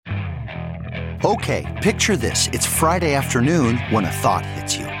Okay, picture this. It's Friday afternoon when a thought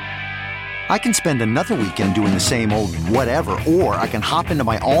hits you. I can spend another weekend doing the same old whatever, or I can hop into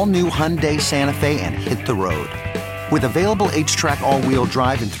my all-new Hyundai Santa Fe and hit the road. With available H-Track all-wheel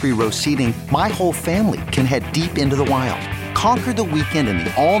drive and 3-row seating, my whole family can head deep into the wild. Conquer the weekend in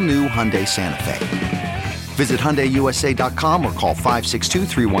the all-new Hyundai Santa Fe. Visit HyundaiUSA.com or call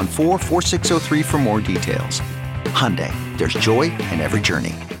 562-314-4603 for more details. Hyundai, there's joy in every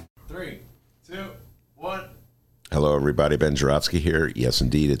journey. 3, 2, 1. Hello, everybody. Ben Joravsky here. Yes,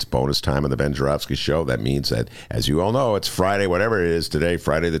 indeed, it's bonus time on the Ben Joravsky Show. That means that, as you all know, it's Friday, whatever it is today,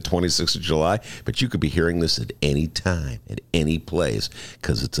 Friday the 26th of July. But you could be hearing this at any time, at any place,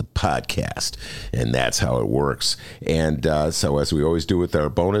 because it's a podcast, and that's how it works. And so, as we always do with our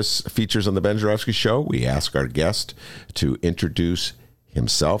bonus features on the Ben Joravsky Show, we ask our guest to introduce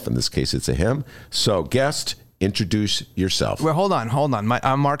himself. In this case, it's a him. So, guest, introduce yourself. Well, hold on.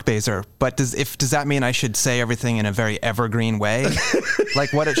 I'm Mark Bazer, but does that mean I should say everything in a very evergreen way? Like,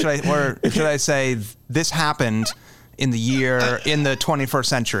 should I say this happened in the 21st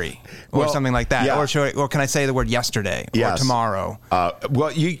century, or something like that? Yeah. Or can I say the word yesterday or tomorrow?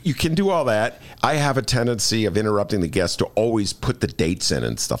 Well, you can do all that. I have a tendency of interrupting the guest to always put the dates in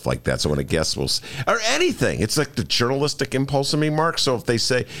and stuff like that. So when a guest will, or anything, it's like the journalistic impulse in me, Mark. So if they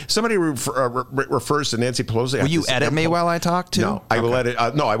say, somebody refers to Nancy Pelosi. Will you edit me while I talk too? No, I will edit.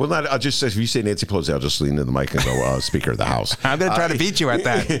 No, I will not. I'll just say, if you say Nancy Pelosi, I'll just lean into the mic and go, Speaker of the House. I'm going to try to beat you at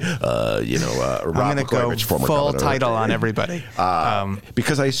that. Rob McCormick, former full governor. title on everybody.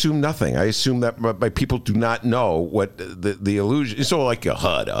 Because I assume nothing. I assume that my people do not know what the illusion is. So like a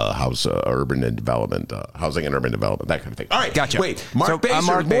HUD, urban and development, housing and urban development, that kind of thing. All right, gotcha. Wait, Mark Bazer,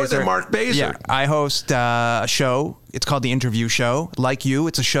 Mark more Bazer. than Mark Bazer. Yeah, I host a show. It's called The Interview Show. Like you,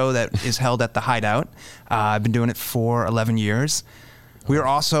 it's a show that is held at the Hideout. I've been doing it for 11 years. We are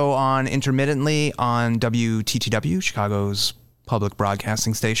also on intermittently on WTTW, Chicago's public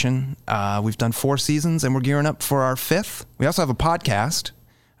broadcasting station. We've done 4 seasons, and we're gearing up for our 5th. We also have a podcast,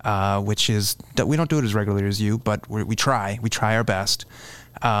 which is, we don't do it as regularly as you, but we try our best.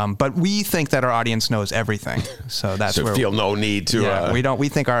 But we think that our audience knows everything, so that's so where feel no need to. Yeah, we don't. We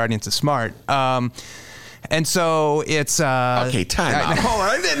think our audience is smart. And so it's... okay, time out. Hold on,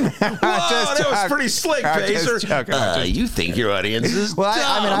 I didn't... Whoa, that was pretty slick, Bazer. You think your audience is well,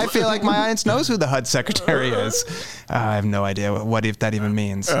 dumb. I feel like my audience knows who the HUD secretary is. I have no idea what if that even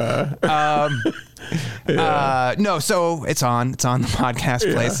means. No, so it's on the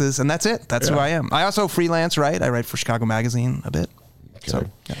podcast places, and that's it. That's who I am. I also freelance write. I write for Chicago Magazine a bit. Okay. So,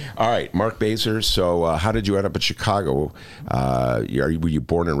 yeah. All right, Mark Bazer. So how did you end up in Chicago? Were you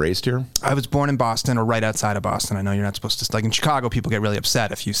born and raised here? I was born in Boston, or right outside of Boston. I know you're not supposed to, like in Chicago, people get really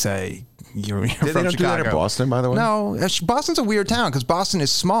upset if you say you're from Chicago. They don't do that in Boston, by the way? No, Boston's a weird town because Boston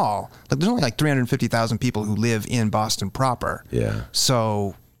is small. Like, there's only like 350,000 people who live in Boston proper. Yeah.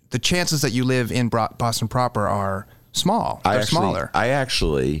 So the chances that you live in Boston proper are small. They're smaller. I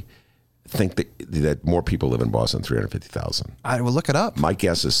actually think that more people live in Boston than 350,000. I will look it up. My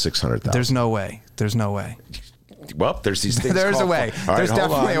guess is 600,000. There's no way. Well, there's these things. There's a way. All there's right,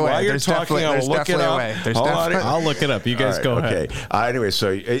 definitely a way. While you're There's talking, definitely, I'll look it up. I'll look it up. You guys go ahead. Okay. Anyway,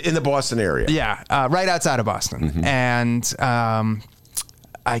 so in the Boston area. Yeah, right outside of Boston. Mm-hmm. And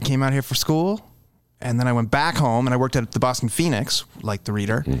I came out here for school. And then I went back home and I worked at the Boston Phoenix, like the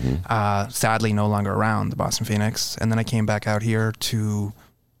Reader. Mm-hmm. Sadly, no longer around the Boston Phoenix. And then I came back out here to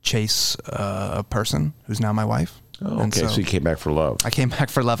chase a person who's now my wife. Oh, okay, so you came back for love. I came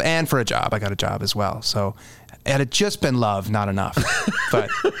back for love and for a job. I got a job as well. So had it just been love, not enough. But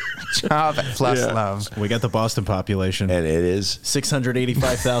job plus love. We got the Boston population. And it is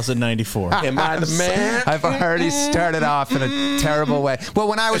 685,094. Am I the man? I've already started off in a terrible way. Well,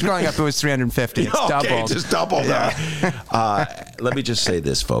 when I was growing up, it was 350. It's doubled. Just doubled. Yeah. Let me just say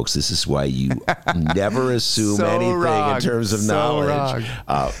this, folks. This is why you never assume anything in terms of knowledge.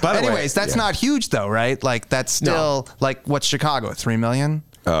 By the way, that's not huge, though, right? Like, that's still, like, what's Chicago, 3 million?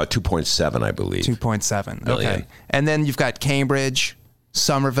 2.7, I believe. 2.7. million. Okay. And then you've got Cambridge,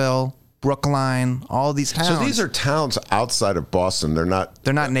 Somerville, Brookline, all these towns. So these are towns outside of Boston. They're not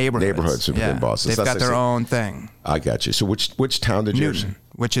neighborhoods within Boston. They've got their own thing. I got you. So which town did you? Newton,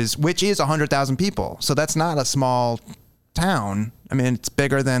 which is 100,000 people. So that's not a small town. I mean, it's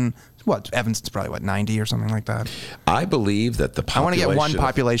bigger than Evanston's probably 90 or something like that. I believe that the population. I want to get one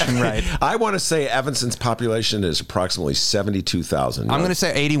population right. I want to say Evanston's population is approximately 72,000. I'm going to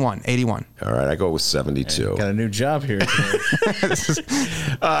say 81. All right, I go with 72. Got a new job here today.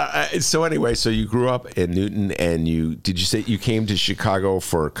 So anyway, so you grew up in Newton, and did you say you came to Chicago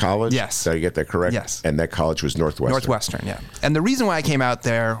for college? Yes. Did I get that correct? Yes. And that college was Northwestern. Northwestern, yeah. And the reason why I came out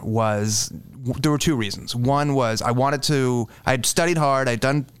there was there were two reasons. One was I'd studied hard. I'd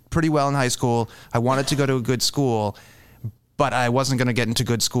done pretty well in high school. I wanted to go to a good school, but I wasn't going to get into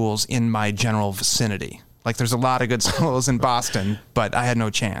good schools in my general vicinity. Like, there's a lot of good schools in Boston, but I had no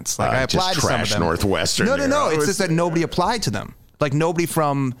chance. Like, I applied to some of them. Just trash Northwestern. No. It's just that nobody applied to them. Like, nobody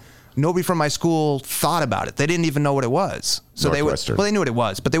from my school thought about it. They didn't even know what it was. So they knew what it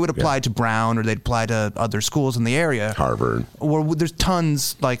was, but they would apply to Brown, or they'd apply to other schools in the area. Harvard. Or there's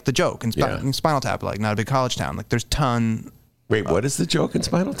tons, like The Joke in Spinal Tap, like not a big college town. Like, there's ton. Wait, what is The Joke in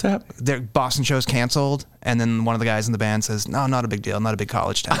Spinal Tap? Their Boston show's canceled, and then one of the guys in the band says, "No, not a big deal, not a big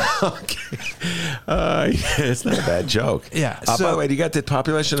college town." Okay. It's not a bad joke. Yeah. By the way, do you got the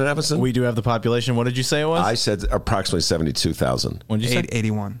population in Evanston? We do have the population. What did you say it was? I said approximately 72,000. What did you say?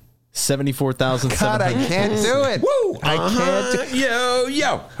 81. 74,000. God, I can't do it. Woo! I can't.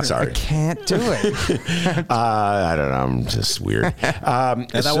 Yo. Sorry. I can't do it. I don't know. I'm just weird. And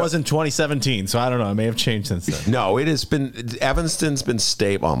that wasn't 2017, so I don't know. It may have changed since then. No, it has been. Evanston's been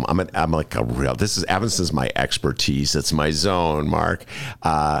stable. I'm like a real. Evanston's my expertise. It's my zone, Mark.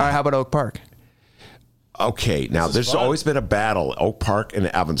 All right, how about Oak Park? Okay, now there's always been a battle, Oak Park and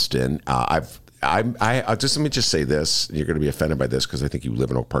Evanston. Let me just say this. You're going to be offended by this because I think you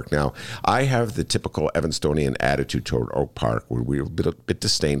live in Oak Park now. I have the typical Evanstonian attitude toward Oak Park, where we're a bit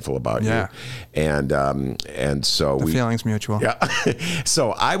disdainful about you, and so the feeling's mutual. Yeah.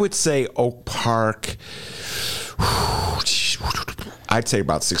 So I would say Oak Park. I'd say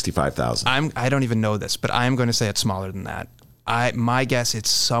about 65,000. I don't even know this, but I'm going to say it's smaller than that. My guess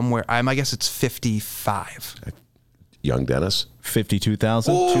it's somewhere. My guess it's 55. Young Dennis.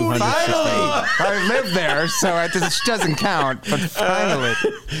 52,268. I live there, so it doesn't count. But finally,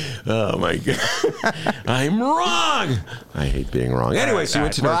 oh my God, I'm wrong. I hate being wrong. Anyway, so you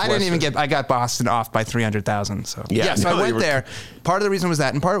went to Northwestern. I didn't even I got Boston off by 300,000. So so I went there. Part of the reason was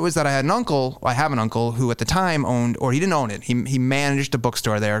that, and part was that I had an uncle. I have an uncle who at the time owned, or he didn't own it. He managed a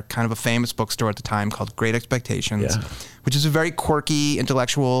bookstore there, kind of a famous bookstore at the time called Great Expectations, which is a very quirky,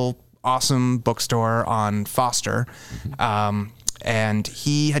 intellectual, awesome bookstore on Foster. And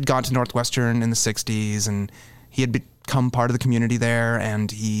he had gone to Northwestern in the 60s, and he had become part of the community there, and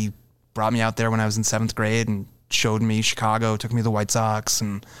he brought me out there when I was in 7th grade and showed me Chicago, took me to the White Sox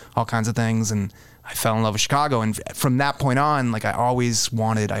and all kinds of things, and I fell in love with Chicago. And from that point on, like I always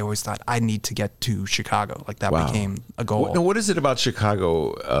thought I need to get to Chicago. Like that became a goal. What is it about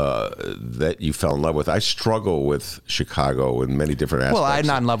Chicago that you fell in love with? I struggle with Chicago in many different aspects. Well, I'm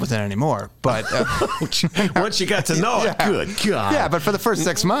not in love with it anymore, but once you got to know it, good God. Yeah, but for the first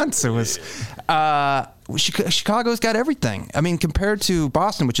 6 months, it was Chicago's got everything. I mean, compared to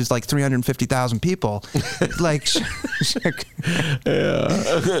Boston, which is like 350,000 people, like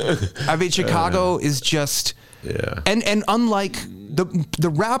I mean, Chicago is just and unlike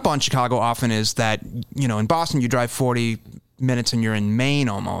the rap on Chicago often is that, you know, in Boston you drive 40 minutes and you're in Maine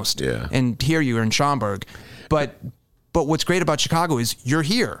almost, and here you're in Schaumburg, but what's great about Chicago is you're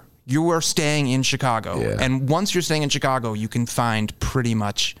here. You are staying in Chicago, and once you're staying in Chicago, you can find pretty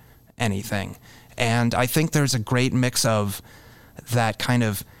much anything. And I think there's a great mix of that kind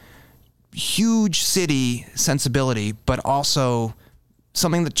of huge city sensibility, but also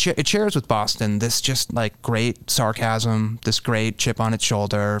something that it shares with Boston, this just like great sarcasm, this great chip on its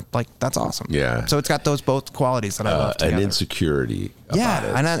shoulder. Like, that's awesome. Yeah. So it's got those both qualities that I love together. An insecurity about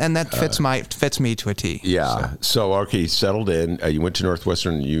it. And that fits me to a T. Yeah. So okay, you settled in. You went to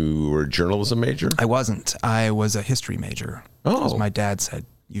Northwestern. You were a journalism major? I wasn't. I was a history major. Because my dad said,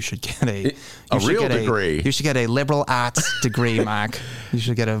 you should get a real degree. You should get a liberal arts degree, Mac. You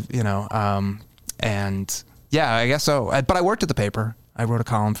should get a, and yeah, I guess so. But I worked at the paper. I wrote a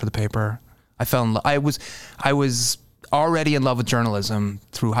column for the paper. I fell in love. I was already in love with journalism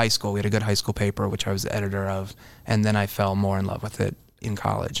through high school. We had a good high school paper, which I was the editor of, and then I fell more in love with it in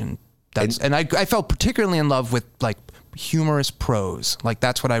college. And I fell particularly in love with like humorous prose. Like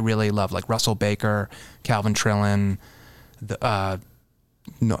that's what I really love. Like Russell Baker, Calvin Trillin,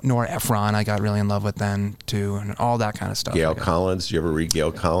 Nora Ephron, I got really in love with then too, and all that kind of stuff. Gail Collins, do you ever read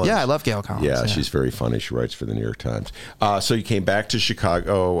Gail Collins? Yeah, I love Gail Collins. Yeah, she's very funny. She writes for the New York Times. So you came back to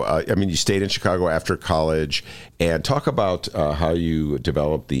Chicago. You stayed in Chicago after college, and talk about how you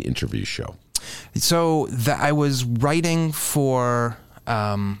developed the interview show. So I was writing for,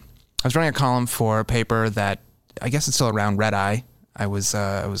 I was writing a column for a paper that I guess it's still around, Red Eye.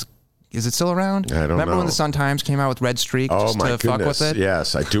 Is it still around? I don't know. Remember when the Sun-Times came out with Red Streak just to fuck with it?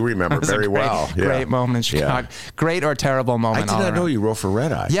 Yes, I do remember very well. Great moment in Chicago. Yeah. Great or terrible moment. I did not know you wrote for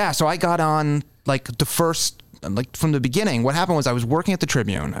Red Eye. Yeah, so I got on like the first, like from the beginning. What happened was I was working at the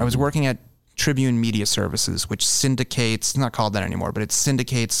Tribune. I was working at Tribune Media Services, which syndicates, it's not called that anymore, but it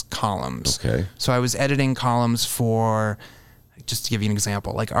syndicates columns. Okay. So I was editing columns for, just to give you an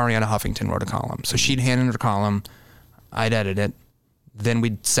example, like Ariana Huffington wrote a column. So she'd hand in her column, I'd edit it, then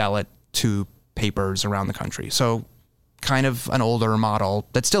we'd sell it to papers around the country. So kind of an older model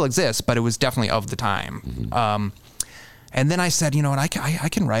that still exists, but it was definitely of the time. Mm-hmm. And then I said, you know what, I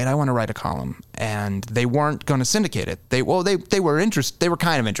can write. I want to write a column. And they weren't going to syndicate it. They were They were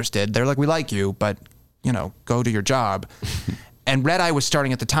kind of interested. They're like, we like you, but go do your job. And Red Eye was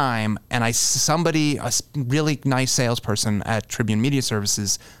starting at the time, and a really nice salesperson at Tribune Media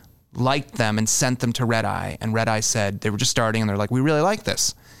Services liked them and sent them to Red Eye. And Red Eye said, they were just starting, and they're like, we really like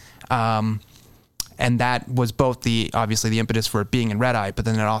this. And that was both obviously the impetus for it being in Red Eye, but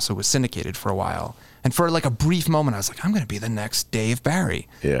then it also was syndicated for a while. And for like a brief moment, I was like, I'm going to be the next Dave Barry.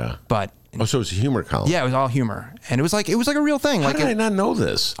 Yeah. But so it was a humor column. Yeah, it was all humor, and it was like a real thing. How did I not know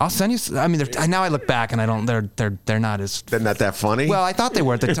this? I'll send you. I mean, now I look back and I don't. They're not as. They're not that funny. Well, I thought they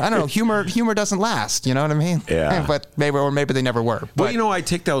were. I don't know. Humor doesn't last. You know what I mean? Yeah. But maybe they never were. But, well, I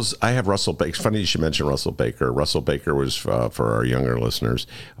take those. I have Russell Baker. It's funny you should mention Russell Baker. Russell Baker was for our younger listeners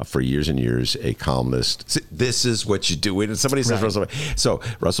for years and years a columnist. This is what you do. When somebody says Russell. So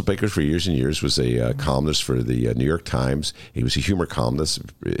Russell Baker for years and years was a columnist for the New York Times. He was a humor columnist.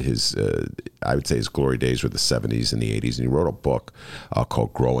 I would say his glory days were the 70s and the 80s, and he wrote a book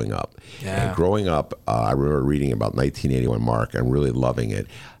called Growing Up. Yeah. And Growing Up, I remember reading about 1981 Mark and really loving it.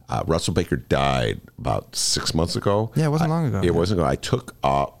 Russell Baker died about 6 months ago. Yeah, it wasn't long ago. It wasn't ago. I took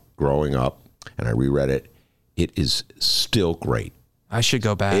Growing Up and I reread it. It is still great. I should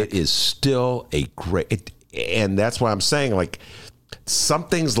go back. It is still a great, and that's why I'm saying, like, some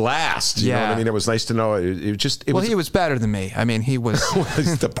things last. You know what I mean? It was nice to know. He was better than me. I mean, he was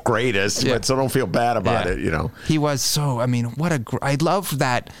the greatest, but so don't feel bad about it, He was so, I mean, I love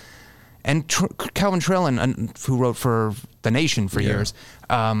that. And Calvin Trillin, who wrote for The Nation for years,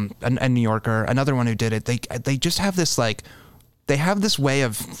 and New Yorker, another one who did it, they just have this, like, they have this way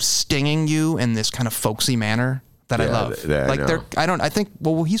of stinging you in this kind of folksy manner that I love. I think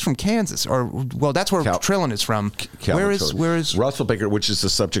he's from Kansas, that's where Trillin is from. Where is Russell Baker, which is the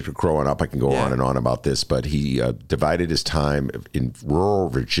subject of Growing Up? I can go on and on about this, but he divided his time in rural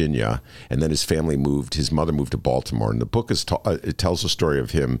Virginia, and then his mother moved to Baltimore, and the book it tells the story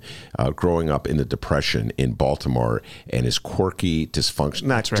of him growing up in the Depression in Baltimore and his quirky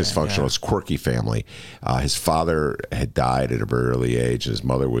his quirky family. His father had died at a very early age, and his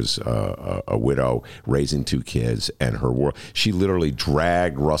mother was a widow raising two kids. And she literally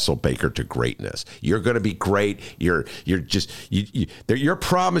dragged Russell Baker to greatness. You're going to be great. Your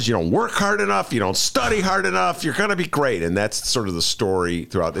problem is you don't work hard enough. You don't study hard enough. You're going to be great. And that's sort of the story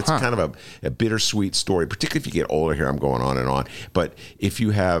throughout. It's kind of a bittersweet story, particularly if you get older. Here I'm going on and on. But if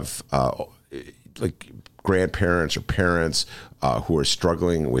you have like grandparents or parents who are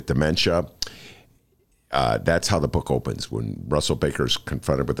struggling with dementia, that's how the book opens, when Russell Baker's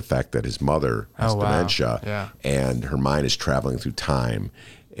confronted with the fact that his mother has dementia and her mind is traveling through time,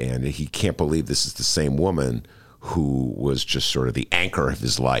 and he can't believe this is the same woman who was just sort of the anchor of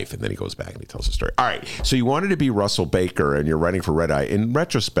his life. And then he goes back and he tells the story. All right, so you wanted to be Russell Baker and you're writing for Red Eye. In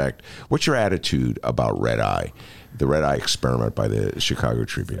retrospect, what's your attitude about Red Eye, the Red Eye experiment by the Chicago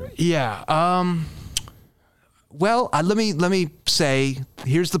Tribune? Yeah, well, let me say,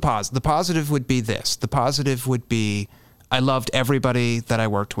 here's the positive. The positive would be this. The positive would be I loved everybody that I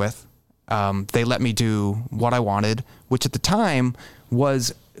worked with. They let me do what I wanted, which at the time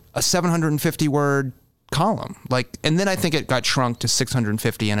was a 750-word column. And then I think it got shrunk to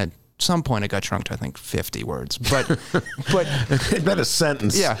 650, and at some point it got shrunk to, I think, 50 words. But that a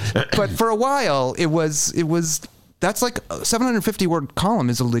sentence. Yeah. But for a while, it was. That's like a 750-word column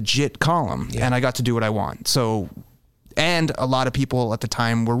is a legit column, and I got to do what I want. So, and a lot of people at the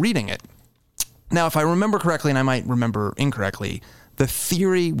time were reading it. Now, if I remember correctly, and I might remember incorrectly, the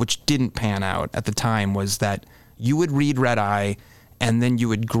theory, which didn't pan out at the time, was that you would read Red Eye, and then you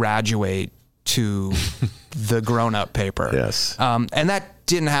would graduate to the grown-up paper. Yes. And that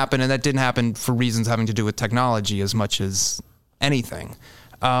didn't happen, and that didn't happen for reasons having to do with technology as much as anything.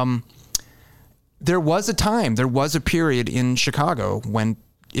 There was a period in Chicago when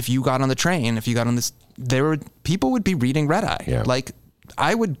if you got on the train, people would be reading Red Eye. Yeah. Like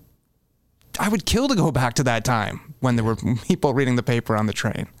I would kill to go back to that time when there were people reading the paper on the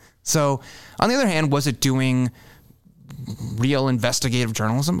train. So on the other hand, was it doing real investigative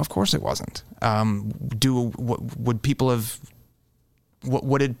journalism? Of course it wasn't.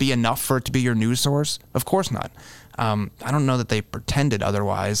 Would it be enough for it to be your news source? Of course not. I don't know that they pretended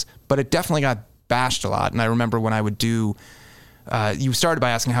otherwise, but it definitely got bashed a lot. And I remember when I would do you started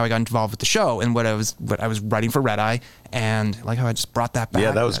by asking how I got involved with the show and what I was writing for Red Eye, and like how I just brought that back.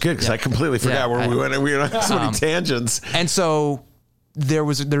 Yeah, that was good because I completely forgot where we went, and we went on so many tangents. And so there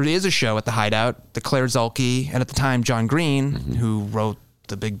is a show at the Hideout, the Claire Zulke, and at the time John Green, who wrote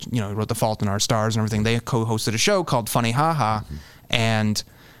wrote The Fault in Our Stars and everything. They co-hosted a show called Funny Ha Ha, and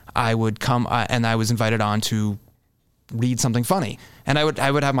I would come and I was invited on to read something funny, and I would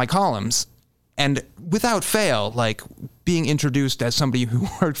have my columns. And without fail, like being introduced as somebody who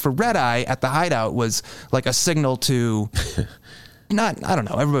worked for Red Eye at the Hideout was like a signal to I don't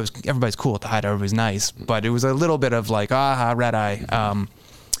know, everybody's cool at the Hideout, everybody's nice, but it was a little bit of like, Red Eye.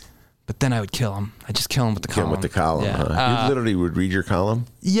 But then I would kill him. I just kill him with the column. Kill him with the column, yeah. Huh? You literally would read your column?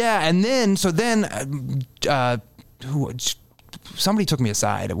 Yeah, and then somebody took me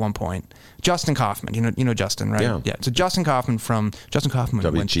aside at one point. Justin Kaufman, you know Justin, right? Yeah. So Justin Kaufman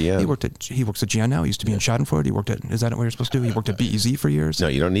WGN. He works at GN now. He used to be in Schadenfreude. Is that what you're supposed to do? He worked at BEZ for years. No,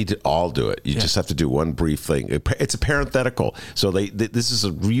 you don't need to all do it. You just have to do one brief thing. It's a parenthetical. So this is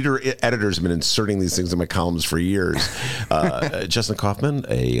a reader. Editors have been inserting these things in my columns for years. Justin Kaufman,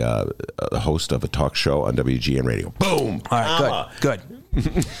 a host of a talk show on WGN Radio. Boom. All right, good.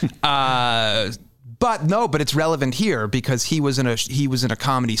 But it's relevant here because he was in a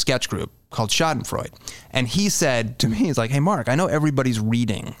comedy sketch group called Schadenfreude, and he said to me, he's like, "Hey, Mark, I know everybody's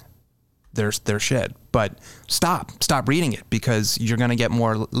reading their shit, but stop reading it because you're going to get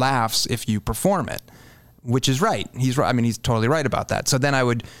more laughs if you perform it," which is right. He's right. I mean, he's totally right about that. So then I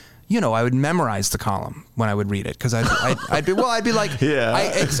would memorize the column when I would read it because I'd be like,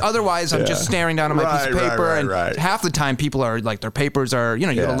 otherwise I'm just staring down at my piece of paper, and half the time people are like, their papers are,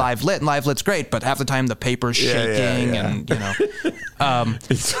 you go to Live Lit, and Live Lit's great, but half the time the paper's shaking, and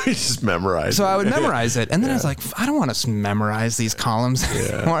So you just memorize. So I would memorize it, and then I was like, I don't want to memorize these columns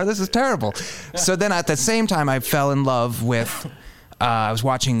anymore. This is terrible. So then at the same time, I fell in love with. I was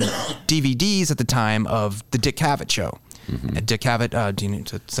watching DVDs at the time of the Dick Cavett Show. And Dick Cavett, do you need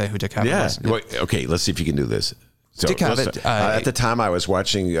to say who Dick Cavett was? Yeah. Wait, okay, let's see if you can do this. So, Dick Cavett. At the time, I was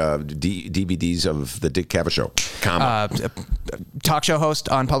watching DVDs of the Dick Cavett Show. Talk show host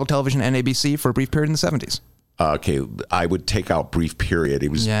on public television and NBC for a brief period in the 70s. Okay, I would take out brief period. He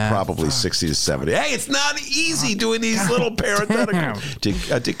was probably 60 to 70. Hey, it's not easy doing these little parentheticals.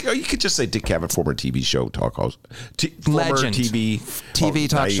 Dick, you could just say Dick Cavett, former TV show talk host. Legend. TV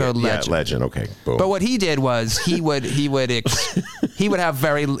talk show legend. Yeah, legend. Okay, boom. But what he did was he would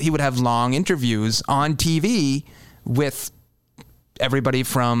have long interviews on TV with everybody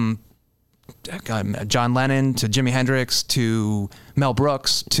from John Lennon to Jimi Hendrix to Mel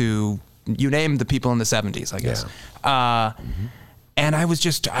Brooks to you name the people in the 70s, I guess. Yeah. And I was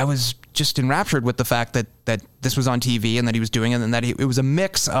just enraptured with the fact that this was on TV and that he was doing it, and that it was a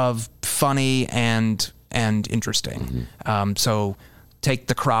mix of funny and interesting. So take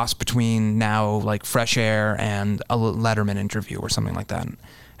the cross between now like Fresh Air and a Letterman interview or something like that. And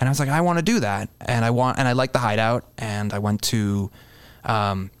I was like, I want to do that, and I like the Hideout, and I went to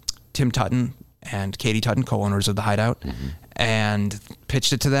Tim Tutton and Katie Tutton, co-owners of the Hideout, and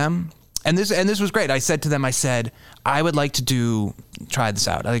pitched it to them. And this was great. I said to them, I would like to try this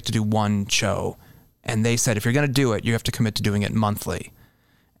out. I'd like to do one show. And they said, if you're going to do it, you have to commit to doing it monthly.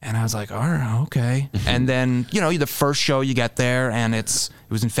 And I was like, all right, okay. And then, the first show you get there, and it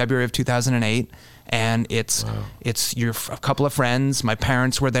was in February of 2008. And it's a couple of friends. My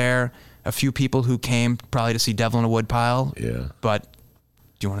parents were there. A few people who came probably to see Devil in a Woodpile. Yeah. But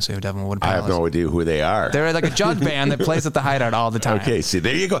do you want to say who Devil in a Woodpile is? I have no idea who they are. They're like a jug band that plays at the Hideout all the time. Okay, see,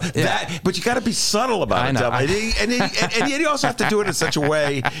 there you go. Yeah. But you got to be subtle about it. And you also have to do it in such a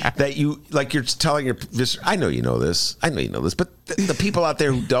way that you're telling your visitor, I know you know this, but the people out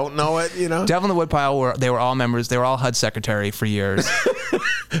there who don't know it, Devil in the Woodpile, they were all members. They were all HUD secretary for years.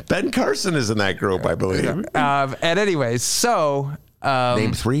 Ben Carson is in that group, I believe. And anyways, so...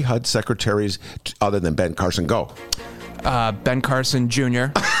 name 3 HUD secretaries other than Ben Carson. Go. Ben Carson Jr.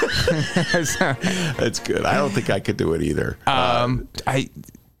 That's good. I don't think I could do it either.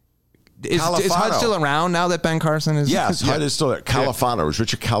 Is HUD still around now that Ben Carson is? Yes, HUD is still there. Califano. It was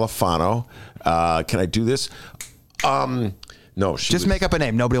Richard Califano. Can I do this? No, just make up a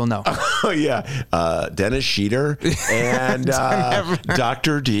name. Nobody will know. Oh yeah, Dennis Sheeter and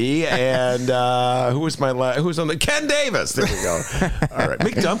Dr. D and who was on the Ken Davis? There we go. All right,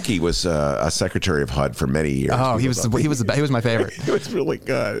 Mick Dumke was a secretary of HUD for many years. Oh, he was my favorite. He was really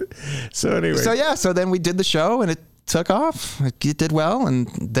good. So anyway, so then we did the show and it took off. It did well, and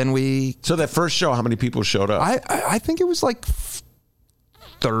then we. So that first show, how many people showed up? I think it was like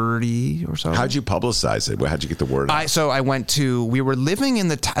 30 or so. How'd you publicize it? How'd you get the word out? So I went to, we were living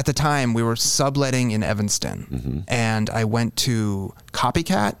at the time, we were subletting in Evanston. And I went to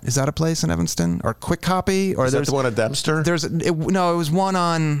Copycat. Is that a place in Evanston? Or Quick Copy? Or Is that the one at Dempster? It was one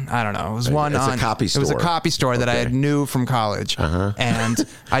on, I don't know. It was one on. It's a copy store. It was a copy store that I knew from college. And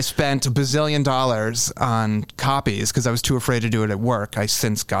I spent $1 billion on copies because I was too afraid to do it at work. I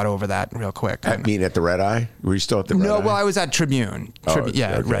since got over that real quick. I mean, at the Red Eye? Were you still at the Red Eye? No, well, I was at Tribune.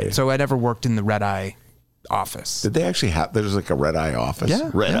 Yeah, okay. right. So I never worked in the Red Eye office. Did they actually have, there's like a Red Eye office? Yeah.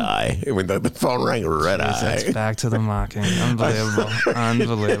 Red Eye. When the phone rang, Red Eye. Back to the mocking. Unbelievable.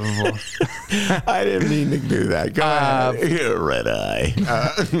 Unbelievable. I didn't mean to do that. Go ahead. Red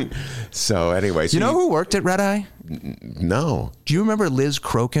Eye. So anyway. So you know who worked at Red Eye? No. Do you remember Liz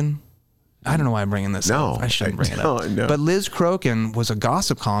Crokin? I don't know why I'm bringing this up. I shouldn't bring it up. No. But Liz Crokin was a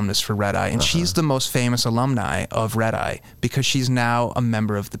gossip columnist for Red Eye, and she's the most famous alumni of Red Eye because she's now a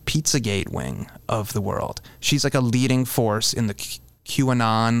member of the Pizzagate wing of the world. She's like a leading force in the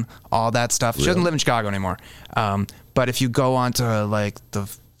QAnon, all that stuff. She doesn't live in Chicago anymore. But if you go onto I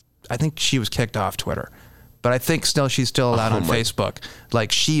think she was kicked off Twitter. But I think she's still allowed on Facebook.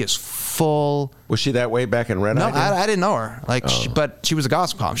 Like, she is full. Was she that way back in Red Eye? No, I didn't know her. But she was a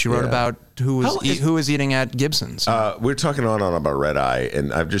gossip column. She wrote about who was eating at Gibson's. We're talking on about Red Eye,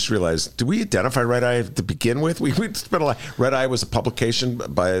 and I've just realized, did we identify Red Eye to begin with? We spent a lot. Red Eye was a publication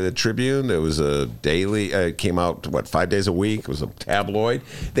by the Tribune. It was a daily. It came out 5 days a week. It was a tabloid.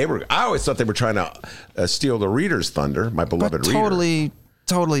 I always thought they were trying to steal the reader's thunder. My beloved reader.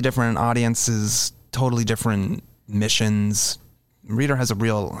 Totally different audiences. Totally different missions. Reader had a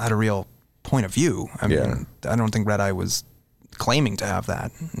real point of view. I mean, I don't think Red Eye was claiming to have that.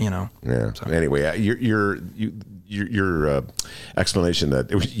 Yeah. So. Anyway, your explanation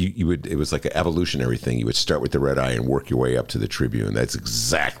that it was like an evolutionary thing. You would start with the Red Eye and work your way up to the Tribune. That's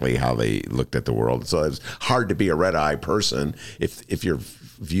exactly how they looked at the world. So it's hard to be a Red Eye person if you're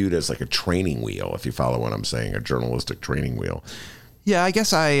viewed as like a training wheel. If you follow what I'm saying, a journalistic training wheel. Yeah, I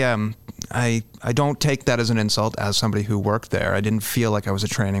guess I don't take that as an insult as somebody who worked there. I didn't feel like I was a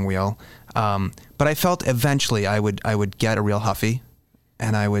training wheel, but I felt eventually I would get a real huffy,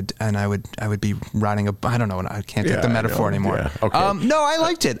 and I would be riding a. I don't know. I can't take the metaphor anymore. Yeah. Okay. No, I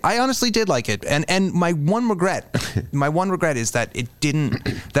liked it. I honestly did like it, and my one regret is that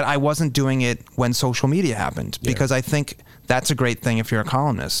that I wasn't doing it when social media happened, because I think that's a great thing if you're a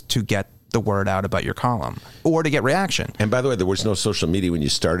columnist to get the word out about your column or to get reaction. And by the way, there was no social media when you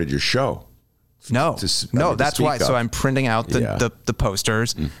started your show. No, that's why. So I'm printing out the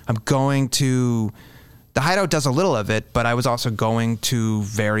posters. I'm going to, the Hideout does a little of it, but I was also going to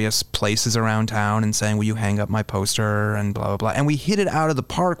various places around town and saying, will you hang up my poster and blah, blah, blah. And we hit it out of the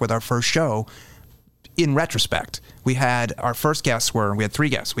park with our first show. In retrospect, we had three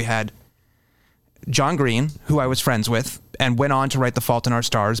guests. We had John Green, who I was friends with, and went on to write The Fault in Our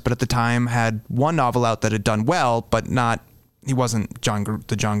Stars, but at the time had one novel out that had done well, but he wasn't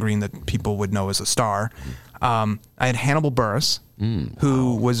the John Green that people would know as a star. I had Hannibal Buress,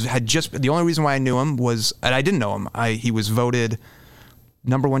 who had just, the only reason why I knew him was, and I didn't know him, he was voted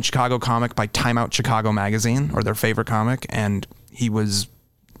 #1 Chicago comic by Time Out Chicago magazine, or their favorite comic, and he was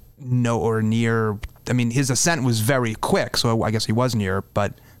nowhere near, I mean, his ascent was very quick, so I guess he was near,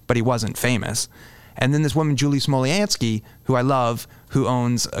 but he wasn't famous. And then this woman, Julie Smolyansky, who I love, who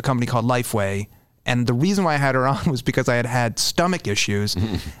owns a company called Lifeway. And the reason why I had her on was because I had stomach issues.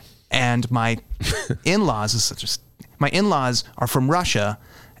 And my in-laws are from Russia,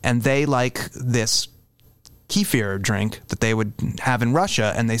 and they like this kefir drink that they would have in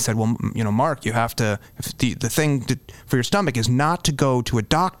Russia. And they said, well, Mark, you have to, the thing for your stomach is not to go to a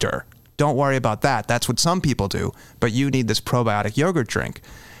doctor. Don't worry about that. That's what some people do. But you need this probiotic yogurt drink.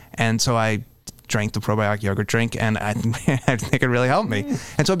 And so I drank the probiotic yogurt drink, and I think it really helped me.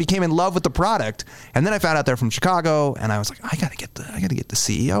 And so I became in love with the product. And then I found out they're from Chicago, and I was like, I gotta get the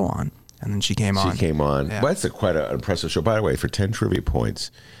CEO on. And then she came on. Yeah. Well, that's quite an impressive show. By the way, for 10 trivia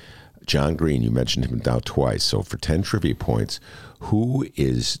points, John Green, you mentioned him now twice. So for 10 trivia points, who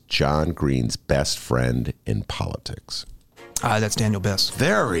is John Green's best friend in politics? That's Daniel Biss.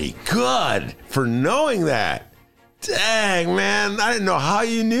 Very good for knowing that. Dang, man. I didn't know how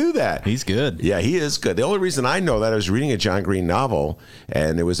you knew that. He's good. Yeah, he is good. The only reason I know that, I was reading a John Green novel,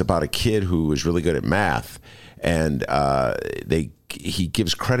 and it was about a kid who was really good at math. And he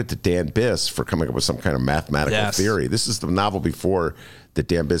gives credit to Dan Biss for coming up with some kind of mathematical theory. This is the novel before that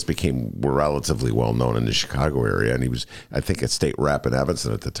Dan Biss became relatively well known in the Chicago area, and he was, I think, a state rep in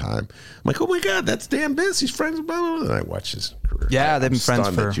Evanston at the time. I'm like, oh my God, that's Dan Biss. He's friends with blah, blah, blah. And I watched his career. Yeah, they've been friends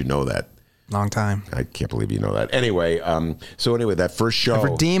for. That you know that. Long time. I can't believe you know that. Anyway, that first show. I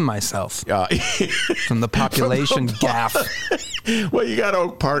redeemed myself from the population gaffe. Well, you got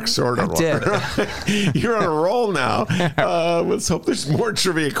Oak Park sort of. I did. You're on a roll now. Let's hope there's more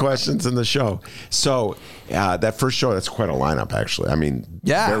trivia questions in the show. So that first show, that's quite a lineup, actually. I mean,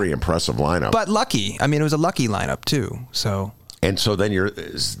 very impressive lineup. But lucky. I mean, it was a lucky lineup too. So. And so then you're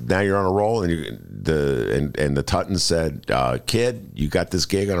on a roll, and the Tuttons said, "Kid, you got this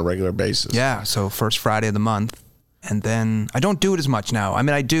gig on a regular basis." Yeah. So first Friday of the month, and then I don't do it as much now. I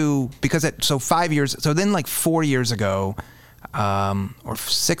mean, I do because 5 years. So then, like 4 years ago, or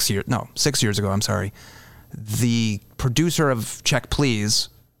 6 years. No, 6 years ago. I'm sorry. The producer of Check Please,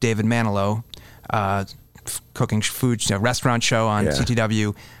 David Manilow, cooking food restaurant show on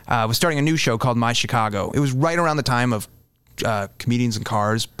WTTW, was starting a new show called My Chicago. It was right around the time of Comedians in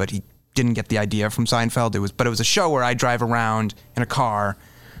Cars, but he didn't get the idea from Seinfeld. It was a show where I drive around in a car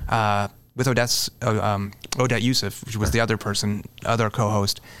with Odette Youssef, which was the other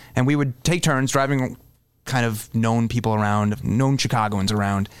co-host, and we would take turns driving kind of known people around, known Chicagoans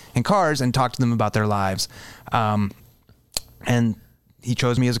around in cars, and talk to them about their lives. And he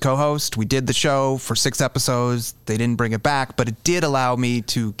chose me as a co-host. We did the show for 6 episodes. They didn't bring it back, but it did allow me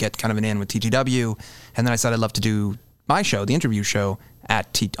to get kind of an in with TTW. And then I said I'd love to do my show, the interview show,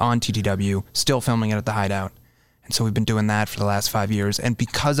 on TTW, still filming it at the Hideout. And so we've been doing that for the last 5 years. And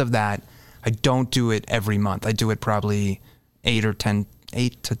because of that, I don't do it every month. I do it probably 8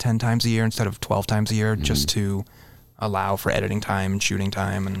 to 10 times a year instead of 12 times a year, just to allow for editing time and shooting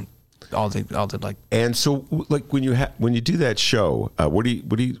time and all the like. And so, like when you do that show, what are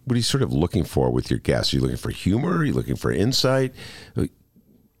you sort of looking for with your guests? Are you looking for humor? Are you looking for insight?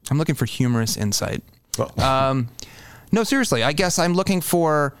 I'm looking for humorous insight. No, seriously. I guess I'm looking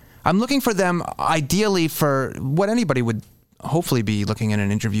for them ideally for what anybody would hopefully be looking in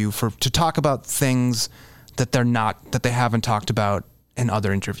an interview to talk about things that they haven't talked about in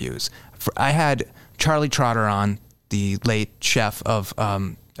other interviews. I had Charlie Trotter on, the late chef of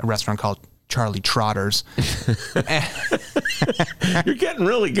a restaurant called Charlie Trotter's. You're getting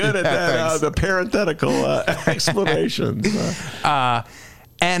really good at that, the parenthetical explanations.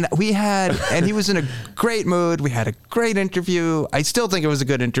 And he was in a great mood. We had a great interview. I still think it was a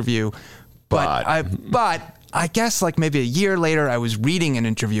good interview, but I guess like maybe a year later, I was reading an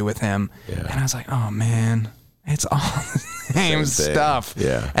interview with him, and I was like, oh man, it's all the same stuff.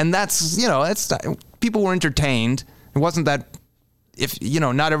 Yeah. And that's people were entertained. It wasn't that,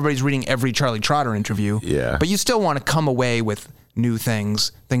 not everybody's reading every Charlie Trotter interview. Yeah. But you still want to come away with new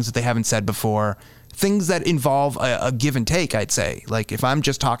things that they haven't said before. Things that involve a give and take, I'd say. Like if I'm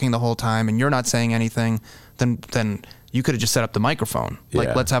just talking the whole time and you're not saying anything, then you could have just set up the microphone.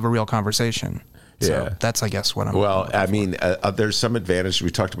 Like let's have a real conversation. So that's, I guess, what I'm. Well, I mean, there's some advantage. We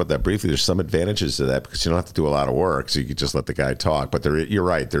talked about that briefly. There's some advantages to that because you don't have to do a lot of work, so you can just let the guy talk. But you're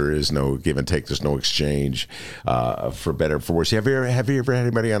right. There is no give and take. There's no exchange, for better or for worse. Have you ever had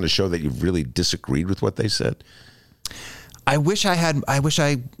anybody on the show that you've really disagreed with what they said? I wish I had. I wish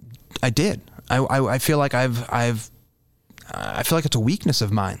I did. I feel like I feel like it's a weakness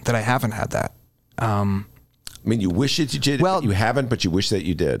of mine that I haven't had that. I mean, you wish that you did. Well, you haven't, but you wish that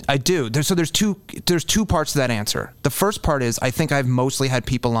you did. I do. There's two parts to that answer. The first part is I think I've mostly had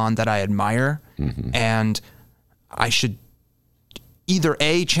people on that I admire, and I should either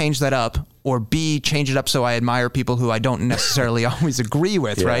A, change that up, or B, change it up so I admire people who I don't necessarily always agree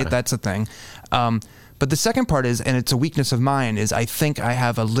with, right? That's a thing. But the second part is, and it's a weakness of mine, is I think I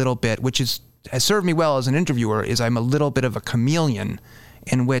have a little bit, which has served me well as an interviewer, is I'm a little bit of a chameleon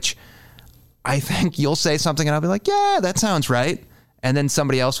in which I think you'll say something and I'll be like, yeah, that sounds right. And then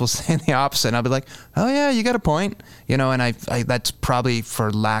somebody else will say the opposite and I'll be like, oh yeah, you got a point. And I that's probably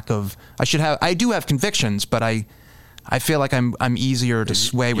for lack of, I do have convictions, but I feel like I'm easier to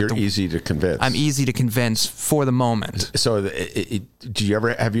sway with. You're easy to convince. I'm easy to convince for the moment. So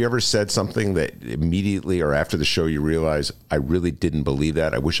have you ever said something that immediately or after the show you realize I really didn't believe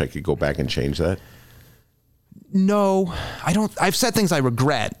that? I wish I could go back and change that. No, I don't. I've said things I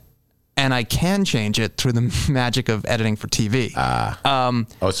regret. And I can change it through the magic of editing for TV.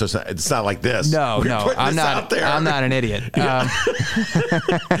 So it's not like this. No, I'm not. I'm not an idiot.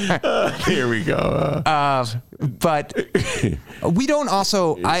 Here we go. But we don't.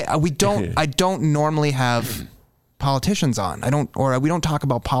 Also, I don't normally have politicians on. We don't talk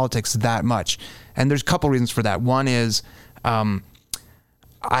about politics that much. And there's a couple reasons for that. One is,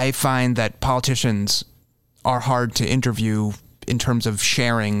 I find that politicians are hard to interview in terms of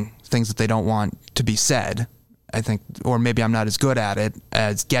sharing things that they don't want to be said, I think, or maybe I'm not as good at it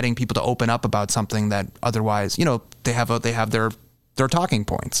as getting people to open up about something that otherwise, they have their their talking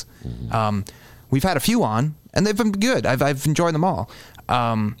points. We've had a few on, and they've been good. I've enjoyed them all.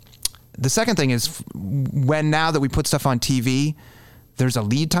 The second thing is now that we put stuff on TV, there's a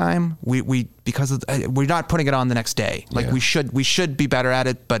lead time. Because we're not putting it on the next day. Like we should be better at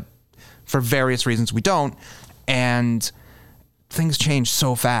it, but for various reasons we don't. And things change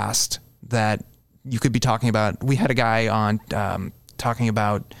so fast that you could be talking about. We had a guy on talking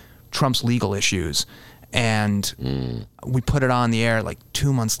about Trump's legal issues, and we put it on the air like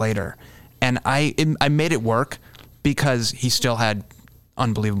 2 months later, and I made it work because he still had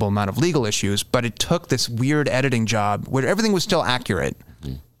unbelievable amount of legal issues, but it took this weird editing job where everything was still accurate,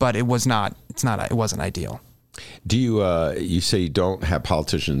 but it wasn't ideal. Do you say you don't have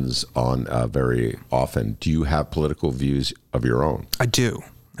politicians on very often? Do you have political views of your own? I do.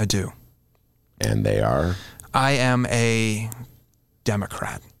 And they are? I am a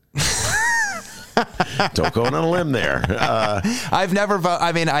Democrat. Don't go on a limb there. I've never voted.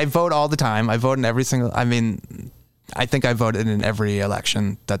 I mean, I vote all the time. I vote in every single. I mean, I think I voted in every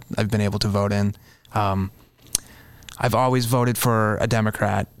election that I've been able to vote in. I've always voted for a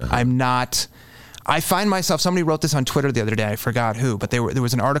Democrat. I'm not. I find myself. Somebody wrote this on Twitter the other day. I forgot who, but there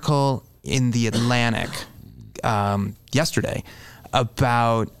was an article in the Atlantic yesterday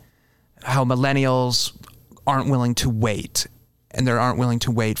about how millennials aren't willing to wait. And they aren't willing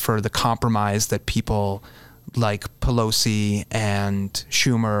to wait for the compromise that people like Pelosi and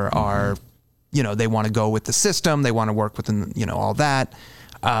Schumer are, they want to go with the system. They want to work within, all that.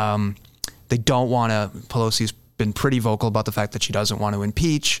 They don't want to, Pelosi's been pretty vocal about the fact that she doesn't want to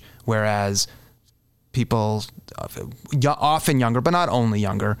impeach, whereas people often younger, but not only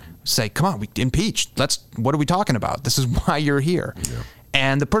younger, say, come on, we impeach. What are we talking about? This is why you're here. Yeah.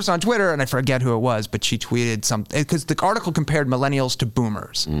 And the person on Twitter, and I forget who it was, but she tweeted something, because the article compared millennials to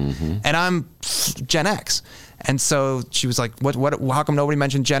boomers. And I'm Gen X. And so she was like, what, how come nobody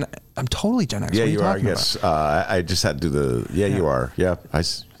mentioned Gen X? I'm totally Gen X. Yeah, what are you are, I guess. I just had to do you are. Yeah, I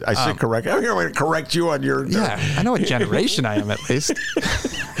said correct. I'm going to correct you on your... Yeah, I know what generation I am, at least.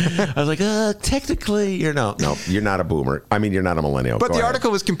 I was like, technically, you're no, you're not a boomer. I mean, you're not a millennial. But the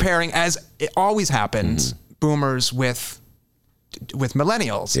article was comparing, as it always happens, boomers with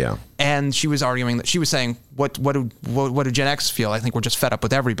millennials. Yeah. And she was arguing that she was saying, what do Gen X feel? I think we're just fed up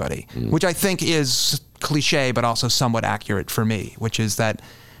with everybody, which I think is cliche, but also somewhat accurate for me, which is that,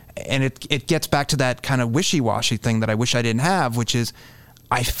 and it gets back to that kind of wishy-washy thing that I wish I didn't have, which is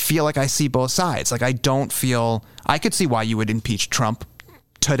I feel like I see both sides. Like I could see why you would impeach Trump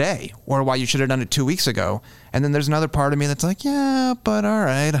today or why you should have done it 2 weeks ago. And then there's another part of me that's like, yeah, but all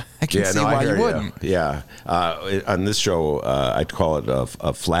right, I can see why you wouldn't. Yeah. On this show, I'd call it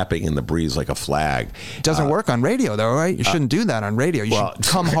a flapping in the breeze like a flag. It doesn't work on radio, though, right? You shouldn't do that on radio. You should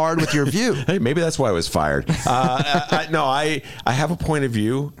come hard with your view. Hey, maybe that's why I was fired. I have a point of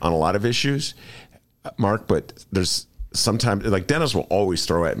view on a lot of issues, Mark, but there's sometimes, like Dennis will always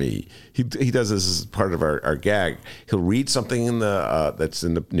throw at me. He does this as part of our gag. He'll read something in the that's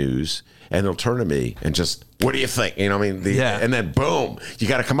in the news, and he'll turn to me and just, what do you think? You know what I mean? And then boom, you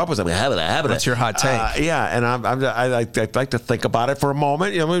got to come up with something. That's your hot take. And I like to think about it for a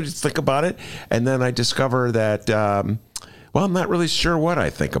moment. Just think about it, and then I discover that. Well, I'm not really sure what I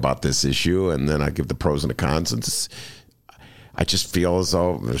think about this issue, and then I give the pros and the cons. And I just feel as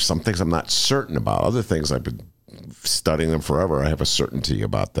though there's some things I'm not certain about. Other things I've been studying them forever. I have a certainty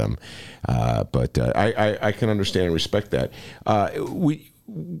about them, but I can understand and respect that.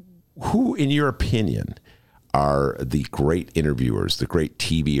 Who, in your opinion, are the great interviewers, the great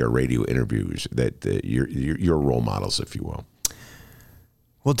TV or radio interviewers that your role models, if you will?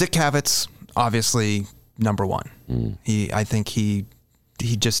 Well, Dick Cavett, obviously number one. I think he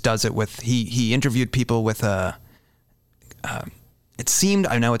just does it with he interviewed people with a. It seemed,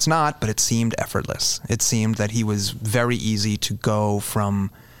 I know it's not, but it seemed effortless. It seemed that he was very easy to go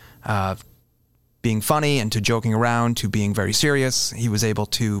from being funny and to joking around to being very serious. He was able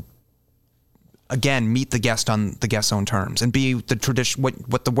to, again, meet the guest on the guest's own terms and be the tradition, where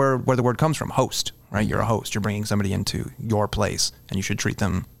the word comes from, host, right? You're a host. You're bringing somebody into your place, and you should treat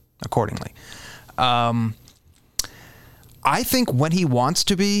them accordingly. I think when he wants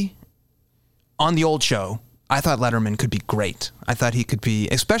to be on the old show, I thought Letterman could be great. I thought he could be,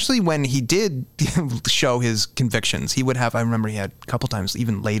 especially when he did show his convictions. He would have, I remember he had a couple times,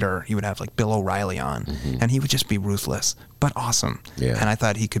 even later, he would have like Bill O'Reilly on, and he would just be ruthless, but awesome. Yeah. And I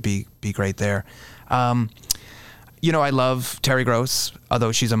thought he could be great there. I love Terry Gross,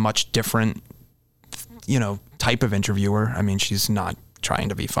 although she's a much different, type of interviewer. I mean, she's not trying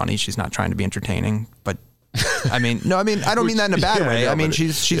to be funny. She's not trying to be entertaining, but I don't mean that in a bad way. I mean,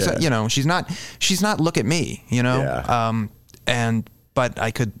 she's she's not look at me, But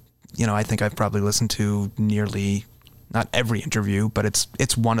I could, I think I've probably listened to nearly, not every interview, but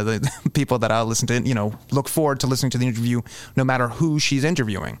it's one of the people that I'll listen to, look forward to listening to the interview no matter who she's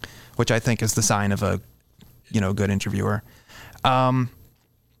interviewing, which I think is the sign of a, good interviewer. I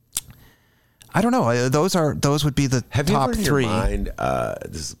don't know. Those would be the top three. Have you ever in your mind,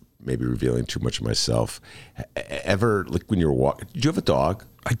 this is maybe revealing too much of myself, ever, like when you're walking, do you have a dog?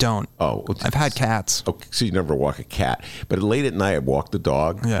 I don't. Oh, I've had cats. Okay, so you never walk a cat. But late at night, I'd walk the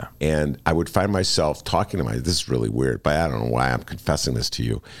dog. Yeah. And I would find myself talking to this is really weird, but I don't know why I'm confessing this to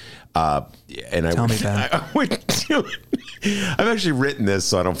you. And Tell me, Ben. I would do it. I've actually written this,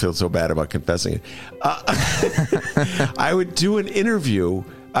 so I don't feel so bad about confessing it. I would do an interview.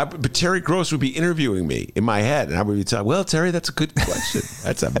 But Terry Gross would be interviewing me in my head, and I would be telling, well, Terry, that's a good question.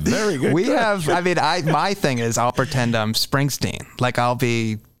 That's a very good question. My thing is I'll pretend I'm Springsteen. Like I'll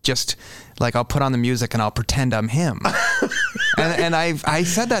be just, like I'll put on the music and I'll pretend I'm him. and I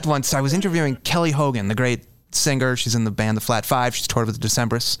said that once. I was interviewing Kelly Hogan, the great singer. She's in the band The Flat Five. She's toured with the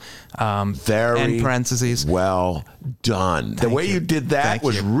Decemberists. Very in parentheses. Well done. The way you did that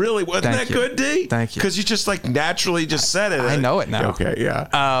wasn't that good, D? Thank you. Because you just like naturally just said it. I know it now. Okay,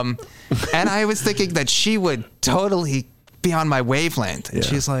 yeah. And I was thinking that she would totally be on my wavelength. And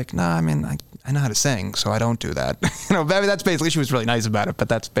she's like, no, I mean, I know how to sing, so I don't do that. That's basically, she was really nice about it, but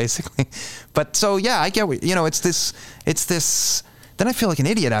that's basically, but so yeah, I get what, it's this, then I feel like an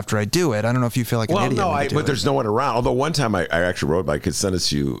idiot after I do it. I don't know if you feel like an idiot. Well, no, but there's no one around. Although one time I actually wrote, I could send it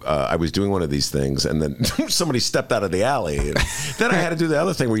to you. I was doing one of these things, and then somebody stepped out of the alley. And then I had to do the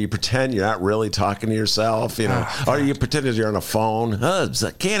other thing where you pretend you're not really talking to yourself, or you pretend you're on a phone. I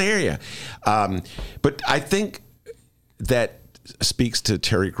can't hear you. But I think that speaks to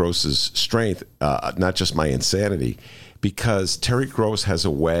Terry Gross's strength, not just my insanity, because Terry Gross has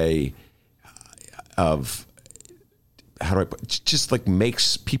a way of, just like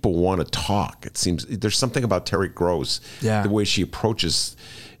makes people want to talk. It seems there's something about Terry Gross, the way she approaches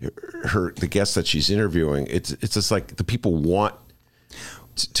the guests that she's interviewing. It's just like the people want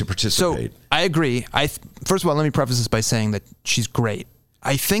to participate. So I agree. First of all, let me preface this by saying that she's great.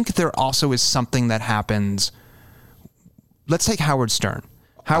 I think there also is something that happens. Let's take Howard Stern.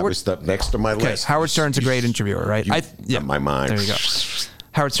 Howard Stern next to my list. Howard Stern's a great interviewer, right? My mind. There you go.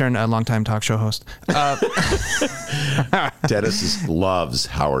 Howard Stern, a longtime talk show host. Dennis loves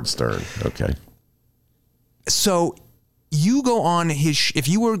Howard Stern. Okay. So you go on if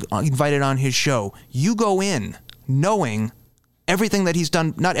you were invited on his show, you go in knowing everything that he's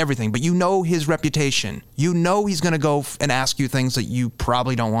done, not everything, but you know his reputation. You know he's going to go and ask you things that you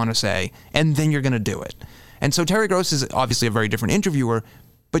probably don't want to say, and then you're going to do it. And so Terry Gross is obviously a very different interviewer,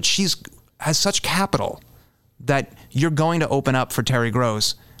 but has such capital that you're going to open up for Terry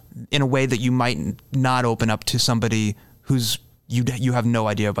Gross in a way that you might not open up to somebody who's you have no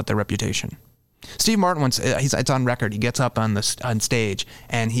idea about their reputation. Steve Martin once, it's on record, he gets up on stage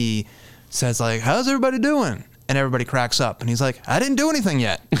and he says like, "How's everybody doing?" And everybody cracks up and he's like, "I didn't do anything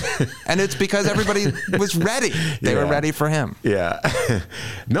yet." And it's because everybody was ready. They were ready for him. Yeah.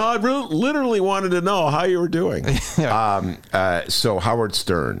 No, I literally wanted to know how you were doing. So Howard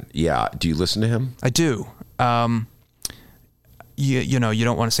Stern, do you listen to him? I do. You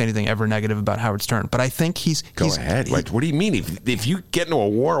don't want to say anything ever negative about Howard Stern, but I think Go ahead. What do you mean? If you get into a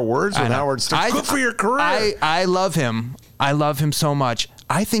war of words with Howard Stern, good for your career. I love him. I love him so much.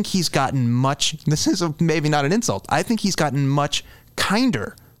 I think he's gotten much, this is maybe not an insult, I think he's gotten much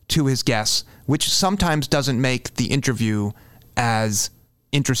kinder to his guests, which sometimes doesn't make the interview as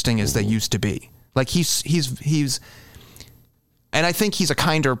interesting as they used to be. Like he's and I think he's a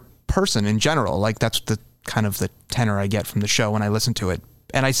kinder person in general. Like that's the kind of the tenor I get from the show when I listen to it.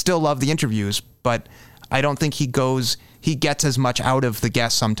 And I still love the interviews, but I don't think he gets as much out of the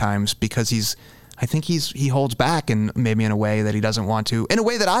guests sometimes because I think he holds back and maybe in a way that he doesn't want to, in a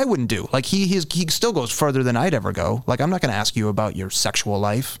way that I wouldn't do. Like he still goes further than I'd ever go. Like I'm not going to ask you about your sexual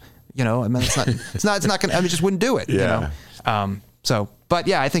life. I mean, it's not going to, I just wouldn't do it. But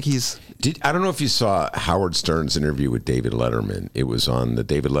yeah, I think I don't know if you saw Howard Stern's interview with David Letterman. It was on the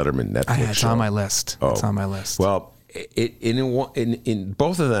David Letterman Netflix show. It's on my list. Oh. It's on my list. Well, in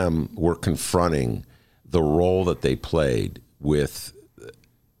both of them were confronting the role that they played with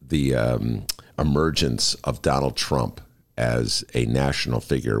the emergence of Donald Trump as a national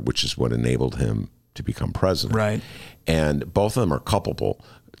figure, which is what enabled him to become president. Right. And both of them are culpable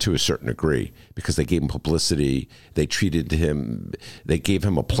to a certain degree because they gave him publicity. They gave him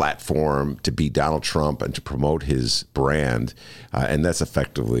a platform to be Donald Trump and to promote his brand. And that's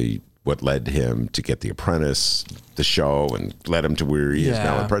effectively what led him to get The Apprentice, the show, and led him to where he is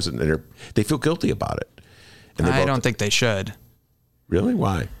now, the president. They feel guilty about it. And I don't think they should. Really?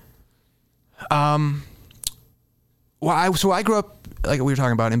 Why? Well, I grew up, like we were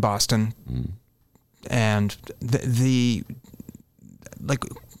talking about, in Boston, and we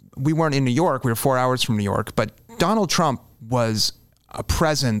weren't in New York. We were 4 hours from New York, but Donald Trump was a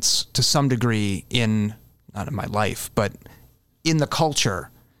presence to some degree not in my life, but in the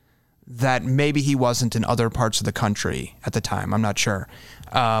culture that maybe he wasn't in other parts of the country at the time. I'm not sure.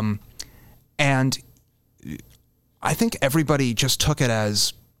 And I think everybody just took it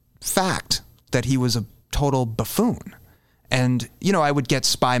as fact that he was a total buffoon. And, I would get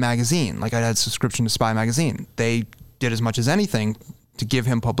Spy Magazine. Like, I had a subscription to Spy Magazine. They did as much as anything to give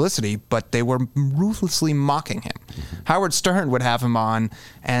him publicity, but they were ruthlessly mocking him. Mm-hmm. Howard Stern would have him on,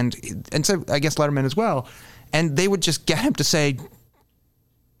 and so I guess Letterman as well, and they would just get him to say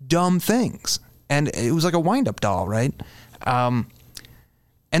dumb things. And it was like a wind-up doll, right?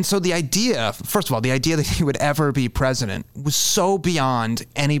 And so the idea, first of all, the idea that he would ever be president was so beyond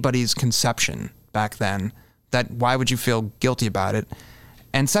anybody's conception back then that why would you feel guilty about it?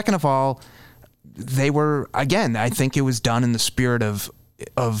 And second of all, they were, again, I think it was done in the spirit of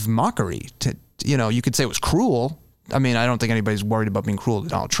mockery. You could say it was cruel. I mean, I don't think anybody's worried about being cruel to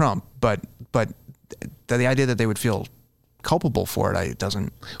Donald Trump, but the idea that they would feel culpable for it,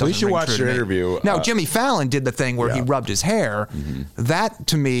 doesn't we should ring watch true to your me. interview. Now, Jimmy Fallon did the thing where he rubbed his hair. Mm-hmm. That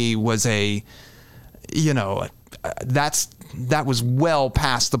to me was that was well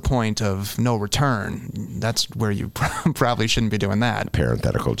past the point of no return. That's where you probably shouldn't be doing that.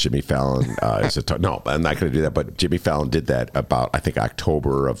 Parenthetical, Jimmy Fallon no, I'm not going to do that, but Jimmy Fallon did that about, I think,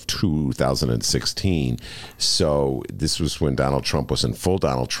 October of 2016. So this was when Donald Trump was in full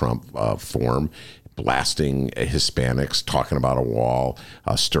Donald Trump form, blasting Hispanics, talking about a wall,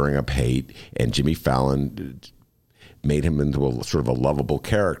 stirring up hate, and Jimmy Fallon made him into a sort of a lovable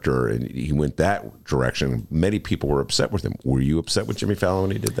character, and he went that direction. Many people were upset with him. Were you upset with Jimmy Fallon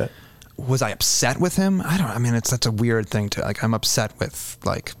when he did that? Was I upset with him? It's such a weird thing to, like, I'm upset with,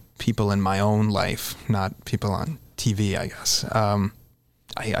 like, people in my own life, not people on TV, I guess.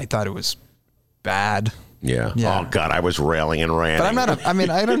 I thought it was bad. Yeah. Oh, God, I was railing and ranting. But I'm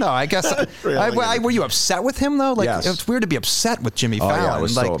not, I don't know. I guess, were you upset with him, though? Like, yes. It's weird to be upset with Jimmy Fallon. Yeah, I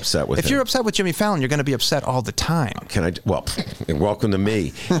was so upset with him. If you're upset with Jimmy Fallon, you're going to be upset all the time. Welcome to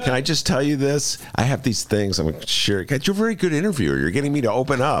me. Can I just tell you this? I have these things. I'm sure. God, you're a very good interviewer. You're getting me to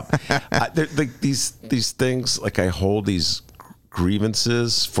open up. These things, like, I hold these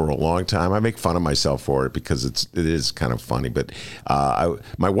grievances for a long time. I make fun of myself for it because it is kind of funny. But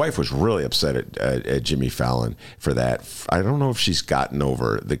my wife was really upset at Jimmy Fallon for that. I don't know if she's gotten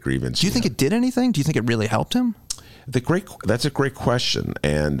over the grievance. Do you think it did anything? Do you think it really helped him? That's a great question.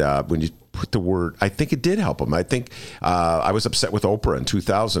 And when you put the word, I think it did help him. I think I was upset with Oprah in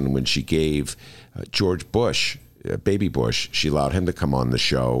 2000 when she gave George Bush, baby Bush, she allowed him to come on the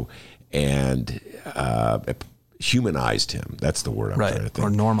show and humanized him. That's the word I'm trying to think. Or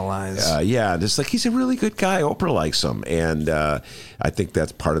normalized. Yeah, just like, he's a really good guy. Oprah likes him. And I think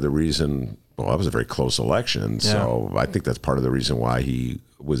that's part of the reason. Well, that was a very close election. So I think that's part of the reason why he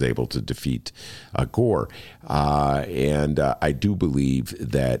was able to defeat Gore. And I do believe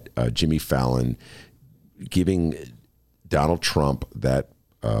that Jimmy Fallon giving Donald Trump that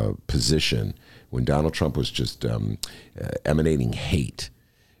position when Donald Trump was just emanating hate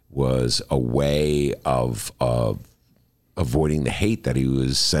was a way of avoiding the hate that he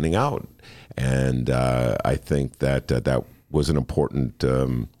was sending out. And I think that that was an important.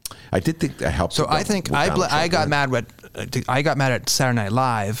 I did think that helped. So I think I got mad at Saturday Night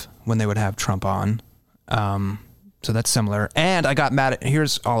Live when they would have Trump on. So that's similar. And I got mad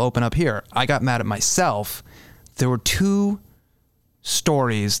at. I'll open up here. I got mad at myself. There were two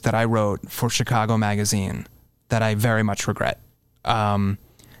stories that I wrote for Chicago Magazine that I very much regret.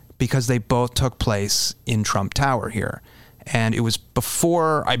 Because they both took place in Trump Tower here. And it was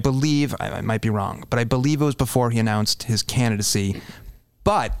before, I believe, I might be wrong, but I believe it was before he announced his candidacy.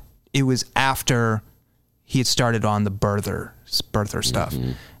 But it was after he had started on the birther stuff.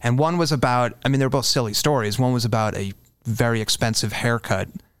 Mm-hmm. And one was about, they were both silly stories. One was about a very expensive haircut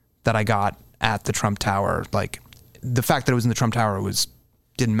that I got at the Trump Tower. Like, the fact that it was in the Trump Tower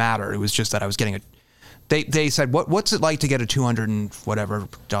didn't matter. It was just that I was getting They said, what's it like to get a $200 and whatever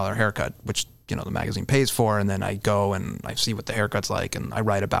haircut, which, the magazine pays for, and then I go and I see what the haircut's like and I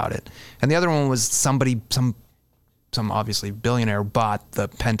write about it. And the other one was some obviously billionaire bought the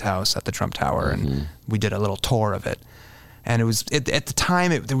penthouse at the Trump Tower, and we did a little tour of it. And it was at the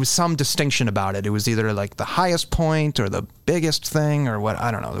time there was some distinction about it. It was either like the highest point or the biggest thing or what,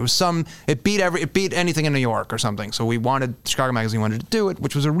 I don't know. There was some, it beat anything in New York or something. So Chicago Magazine wanted to do it,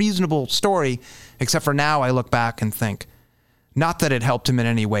 which was a reasonable story, except for now I look back and think, not that it helped him in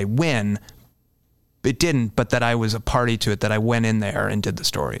any way win. It didn't, but that I was a party to it, that I went in there and did the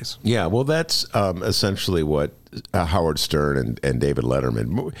stories. Yeah, well, that's essentially what Howard Stern and David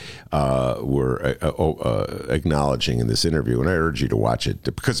Letterman were acknowledging in this interview, and I urge you to watch it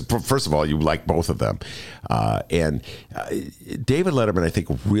because, first of all, you like both of them. And David Letterman, I think,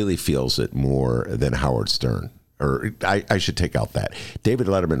 really feels it more than Howard Stern. Or I should take out that. David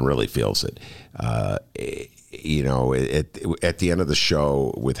Letterman really feels it. You know, at the end of the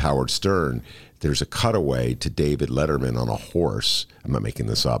show with Howard Stern, there's a cutaway to David Letterman on a horse. I'm not making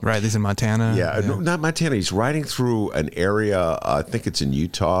this up. Right, he's in Montana. Yeah, no, not Montana. He's riding through an area. I think it's in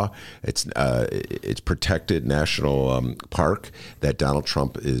Utah. It's protected national park that Donald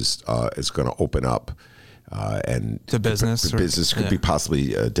Trump is going to open up. And to business. The business could be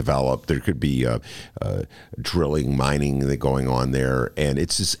possibly developed. There could be drilling, mining going on there. And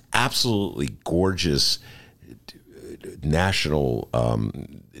it's this absolutely gorgeous natural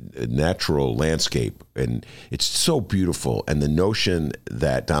landscape, and it's so beautiful. And the notion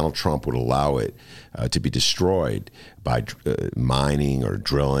that Donald Trump would allow it to be destroyed by mining or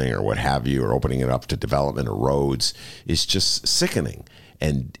drilling or what have you, or opening it up to development or roads is just sickening.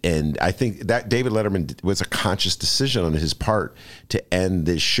 And I think that David Letterman was a conscious decision on his part to end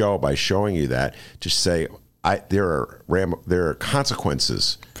this show by showing you that, to say, there are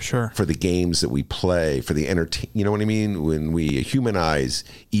consequences for sure for the games that we play, for the you know what I mean, when we humanize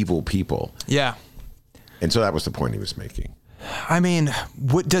evil people. Yeah. And so that was the point he was making. I mean, I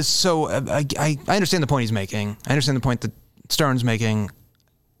understand the point he's making. I understand the point that Stern's making.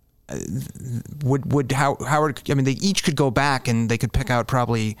 Would Howard? I mean, they each could go back and they could pick out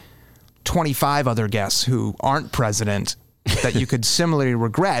probably 25 other guests who aren't president that you could similarly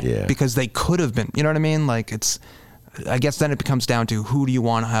regret because they could have been. You know what I mean? Like I guess then it becomes down to who do you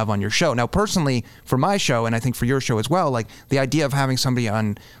want to have on your show. Now, personally, for my show, and I think for your show as well, like the idea of having somebody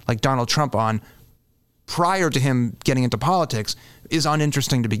on, like Donald Trump on, prior to him getting into politics is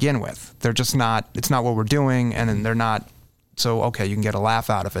uninteresting to begin with. They're just not. It's not what we're doing, and they're not. So, okay, you can get a laugh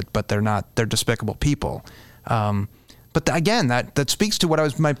out of it, but they're despicable people. But again, that speaks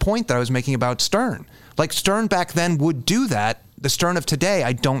to my point that I was making about Stern. Like Stern back then would do that. The Stern of today,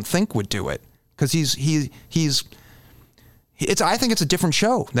 I don't think would do it because I think it's a different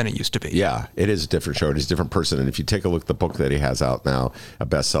show than it used to be. Yeah, it is a different show. It is a different person. And if you take a look at the book that he has out now, a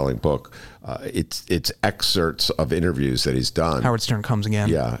best-selling book, it's excerpts of interviews that he's done. Howard Stern comes again.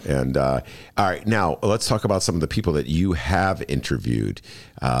 Yeah. And all right, now let's talk about some of the people that you have interviewed.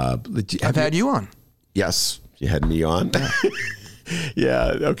 I've had you on. Yes, you had me on.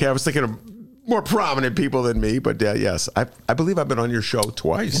 Yeah. Okay, I was thinking of more prominent people than me, but yes, I believe I've been on your show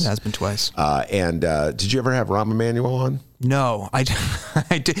twice. It has been twice. And did you ever have Rahm Emanuel on? No, I did.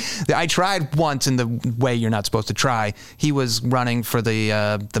 I tried once in the way you're not supposed to try. He was running for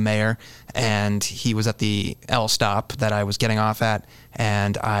the mayor, and he was at the L stop that I was getting off at,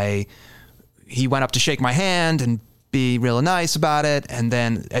 and he went up to shake my hand and be real nice about it, and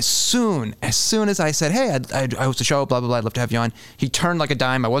then as soon as I said, hey, I host a show, blah, blah, blah, I'd love to have you on, he turned like a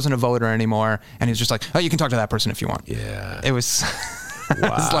dime. I wasn't a voter anymore, and he was just like, oh, you can talk to that person if you want. Yeah. It was... Wow,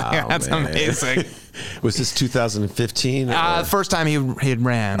 I was like, that's man. amazing. Was this 2015? First time he had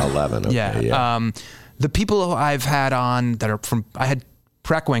ran. 11, okay, yeah. The people who I've had on that are from... I had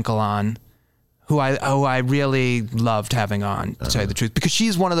Preckwinkle on, who I really loved having on, to tell you the truth, because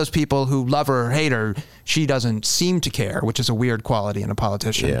she's one of those people who, love her or hate her, she doesn't seem to care, which is a weird quality in a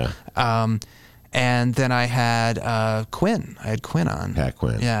politician. Yeah. And then I had Quinn. I had Quinn on. Pat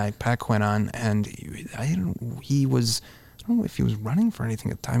Quinn. Yeah, I had Pat Quinn on, and I don't know if he was running for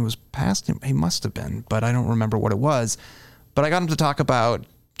anything at the time. It was past him. He must have been, but I don't remember what it was. But I got him to talk about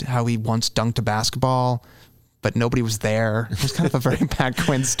how he once dunked a basketball, but nobody was there. It was kind of a very Pat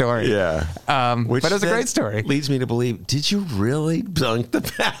Quinn story. Yeah. But it was a great story. Leads me to believe, did you really dunk the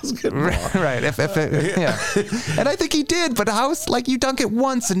basketball? Right. Yeah. And I think he did, but how, like, you dunk it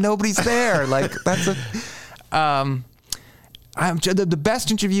once and nobody's there. Like, that's the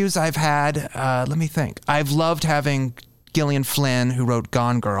best interviews I've had, let me think. I've loved having Gillian Flynn, who wrote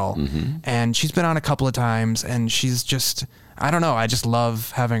Gone Girl, and she's been on a couple of times, and she's just, I don't know, I just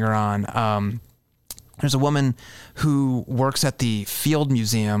love having her on. There's a woman who works at the Field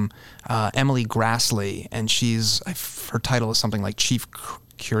Museum, Emily Grassley, and her title is something like Chief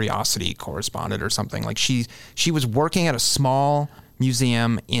Curiosity Correspondent or something. Like she was working at a small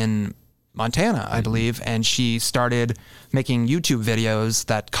museum in Montana, I believe, and she started making YouTube videos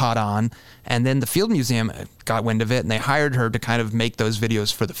that caught on, and then the Field Museum got wind of it, and they hired her to kind of make those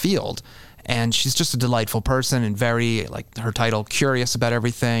videos for the field. And she's just a delightful person and very, like her title, curious about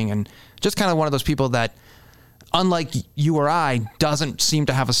everything, and just kind of one of those people that, unlike you or I, doesn't seem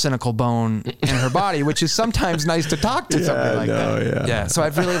to have a cynical bone in her body, which is sometimes nice to talk to somebody like that. Yeah. So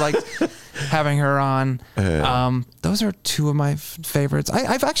I've really liked having her on. Those are two of my favorites.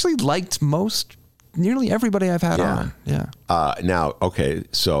 I've actually liked nearly everybody I've had on. Yeah. Now, okay,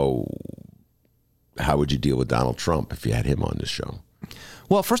 so how would you deal with Donald Trump if you had him on the show?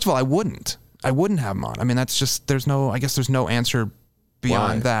 Well, first of all, I wouldn't have him on. I mean, that's just, there's no answer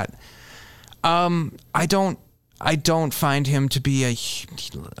beyond that. I don't find him to be a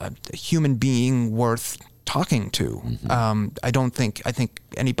human being worth talking to. Mm-hmm. I think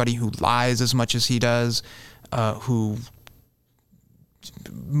anybody who lies as much as he does,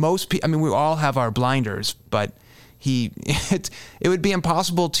 most people, I mean, we all have our blinders, but it would be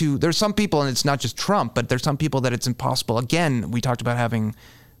impossible to, there's some people, and it's not just Trump, but there's some people that it's impossible. Again, we talked about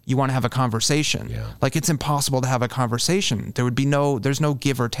you want to have a conversation. Yeah. Like, it's impossible to have a conversation. There's no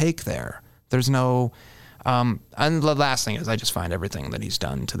give or take there. There's no, and the last thing is, I just find everything that he's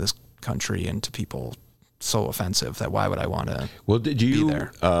done to this country and to people so offensive that why would I want to be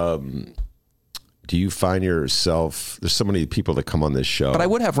there? Do you find yourself, there's so many people that come on this show. But I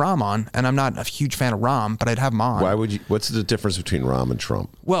would have Rahm on, and I'm not a huge fan of Rahm, but I'd have him on. Why would you? What's the difference between Rahm and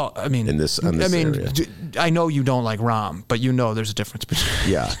Trump? Well, I mean, area? I know you don't like Rahm, but you know there's a difference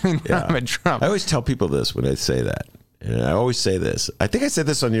between Rahm and Trump. I always tell people this when I say that. And I always say this. I think I said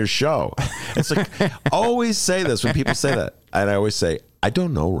this on your show. It's like, I always say this when people say that. And I always say, I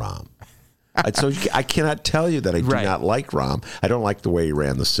don't know Rahm. So I cannot tell you that I do not like Rahm. I don't like the way he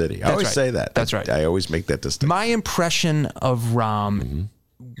ran the city. I always say that. That's right. I always make that distinction. My impression of Rahm,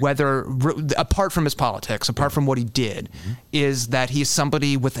 whether apart from his politics, apart from what he did, is that he's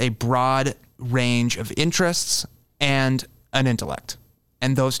somebody with a broad range of interests and an intellect.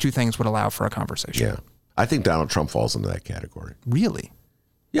 And those two things would allow for a conversation. Yeah. I think Donald Trump falls into that category. Really?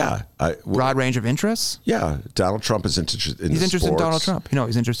 Yeah. Broad range of interests? Yeah. Donald Trump is interested in He's interested sports. in Donald Trump. No,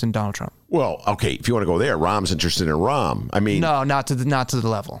 he's interested in Donald Trump. Well, okay, if you want to go there, Rahm's interested in Rahm. I mean... No, not to the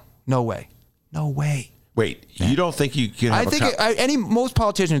level. No way. No way. Wait, you don't think you can have most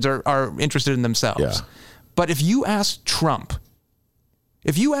politicians are interested in themselves. Yeah. But if you asked Rahm,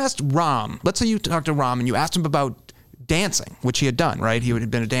 let's say you talked to Rahm and you asked him about dancing, which he had done, right? He would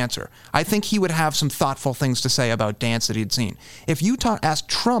have been a dancer. I think he would have some thoughtful things to say about dance that he'd seen. If you asked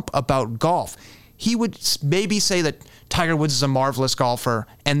Trump about golf, he would maybe say that Tiger Woods is a marvelous golfer,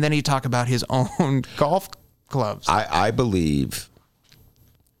 and then he'd talk about his own golf clubs. I believe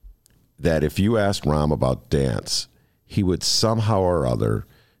that if you asked Rahm about dance, he would somehow or other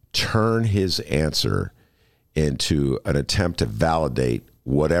turn his answer into an attempt to validate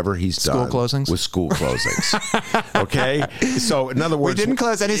whatever he's done closings? with school closings. Okay? So, in other words... We didn't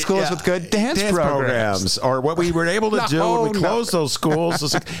close any schools with good dance programs. Or what we were able to do when we closed those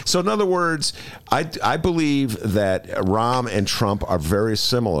schools. So, in other words, I believe that Rahm and Trump are very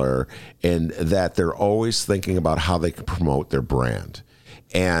similar in that they're always thinking about how they can promote their brand.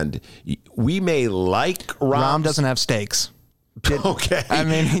 And we may like Rahm doesn't have stakes. Okay. I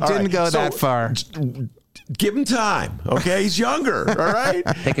mean, he didn't go that far. Give him time, okay? He's younger, all right?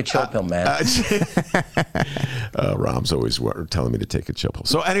 Take a chill pill, man. Rahm's always telling me to take a chill pill.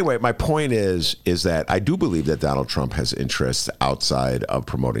 So anyway, my point is that I do believe that Donald Trump has interests outside of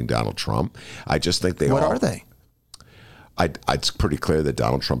promoting Donald Trump. I just think What are they? It's pretty clear that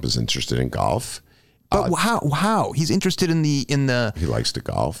Donald Trump is interested in golf. But how? He's interested in the. He likes to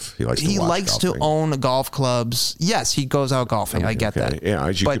golf. He likes to own golf clubs. Yes, he goes out golfing. I get that. Yeah,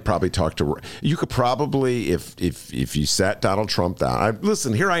 you could probably talk to. You could probably, if you sat Donald Trump down.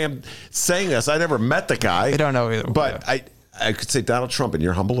 Listen, here I am saying this. I never met the guy. I don't know either. But yeah. I could say, Donald Trump, in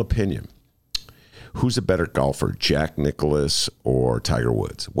your humble opinion, who's a better golfer, Jack Nicklaus or Tiger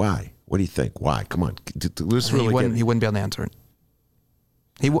Woods? Why? What do you think? Why? Come on. He wouldn't be able to answer it.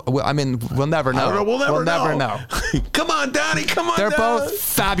 We'll never know. We'll never know. Come on, Donnie. Come on. They're both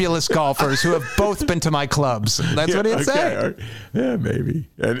fabulous golfers who have both been to my clubs. That's what he'd say. Yeah, maybe.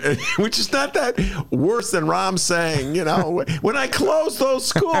 And which is not that worse than Rahm saying, when I closed those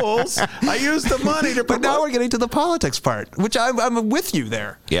schools, I used the money to. But now we're getting to the politics part, which I'm with you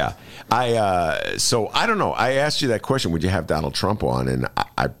there. Yeah. So I don't know. I asked you that question. Would you have Donald Trump on? And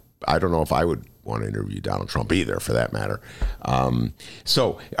I don't know if I would want to interview Donald Trump either, for that matter.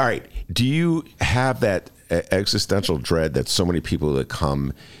 So, all right, do you have that existential dread that so many people that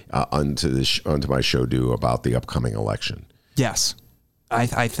come onto my show do about the upcoming election? Yes.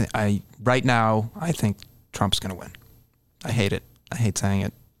 Right now, I think Trump's going to win. I hate it. I hate saying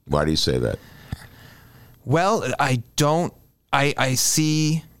it. Why do you say that? Well, I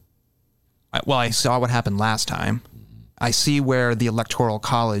saw what happened last time. I see where the Electoral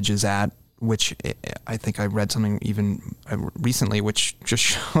College is at, which I think I read something even recently, which just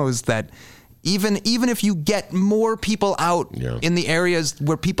shows that even if you get more people out in the areas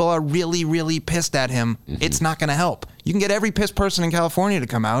where people are really, really pissed at him, it's not going to help. You can get every pissed person in California to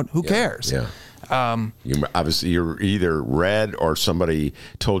come out. Who cares? Yeah. You're either read or somebody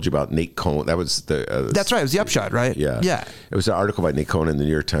told you about Nate Cohn. That was the. That's right. It was the upshot, right? Yeah. Yeah. It was an article by Nate Cohn in the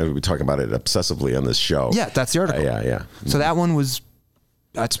New York Times. We'll be talking about it obsessively on this show. Yeah, that's the article. Yeah. So that one was.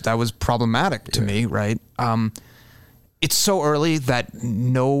 That was problematic to me, right? It's so early that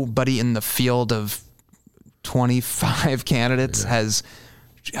nobody in the field of 25 candidates has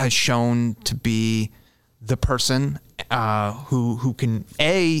shown to be the person who can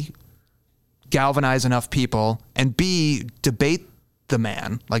A, galvanize enough people, and B, debate the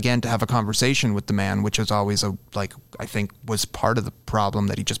man, again, to have a conversation with the man, which is always I think was part of the problem,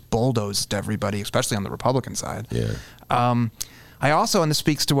 that he just bulldozed everybody, especially on the Republican side. Yeah. I also, and this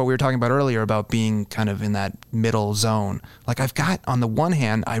speaks to what we were talking about earlier about being kind of in that middle zone. Like, I've got, on the one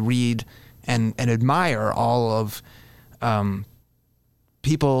hand, I read and admire all of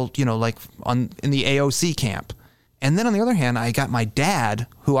people, like in the AOC camp. And then on the other hand, I got my dad,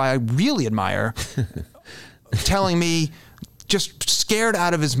 who I really admire, telling me, just scared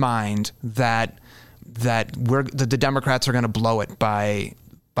out of his mind, that the Democrats are going to blow it by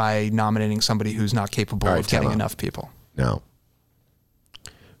nominating somebody who's not capable of getting enough people. Now,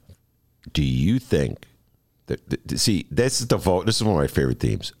 do you think that, see, this is the vote. This is one of my favorite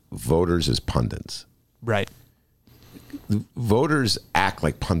themes. Voters as pundits. Right. Voters act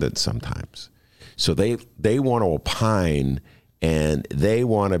like pundits sometimes. So they want to opine, and they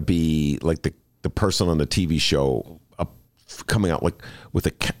want to be like the person on the TV show coming out like with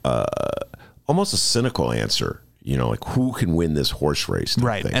almost a cynical answer, like who can win this horse race.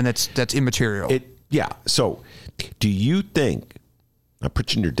 Right. And that's immaterial. So do you think, I'm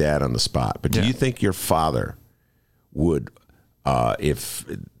putting your dad on the spot, but do you think your father would, if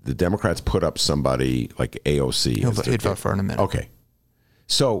the Democrats put up somebody like AOC? He'd vote for her in a minute. Okay.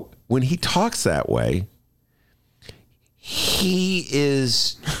 So when he talks that way, he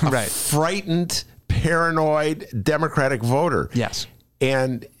is a frightened, paranoid Democratic voter. Yes.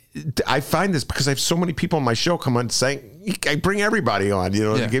 And I find this because I have so many people on my show come on saying, I bring everybody on,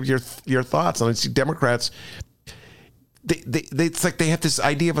 to give your thoughts. And I see Democrats, it's like they have this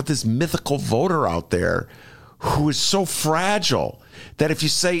idea of this mythical voter out there who is so fragile that if you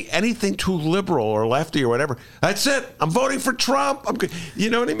say anything too liberal or lefty or whatever, that's it. I'm voting for Trump. You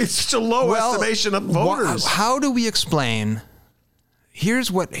know what I mean? It's such a low estimation of voters. How do we explain? We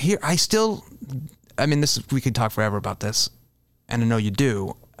could talk forever about this, and I know you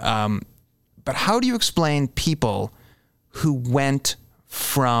do. But how do you explain people who went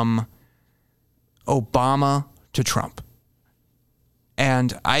from Obama to Trump?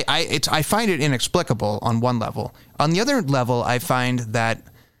 And I find it inexplicable on one level. On the other level, I find that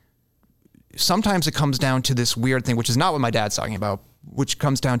sometimes it comes down to this weird thing, which is not what my dad's talking about, which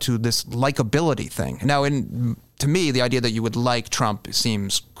comes down to this likability thing. Now, to me, the idea that you would like Trump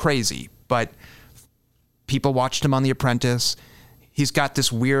seems crazy, but people watched him on The Apprentice. He's got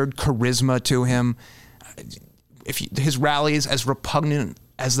this weird charisma to him. His rallies, as repugnant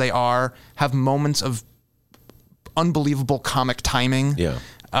as they are, have moments of unbelievable comic timing. Yeah.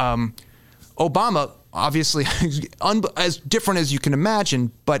 Obama, obviously, as different as you can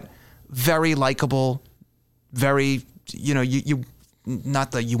imagine, but very likable. Very, you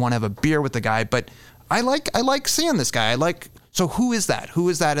not that you want to have a beer with the guy, but I like seeing this guy. So who is that? Who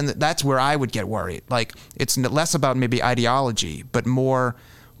is that? And that's where I would get worried. Like, it's less about maybe ideology, but more,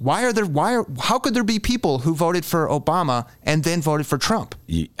 how could there be people who voted for Obama and then voted for Trump?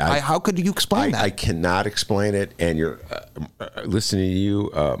 How could you explain that? I cannot explain it. And you're listening to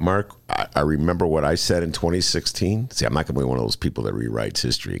you, Mark. I remember what I said in 2016. See, I'm not going to be one of those people that rewrites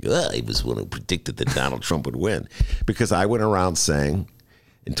history. I was one who predicted that Donald Trump would win, because I went around saying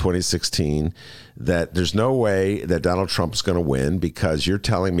in 2016 that there's no way that Donald Trump is going to win, because you're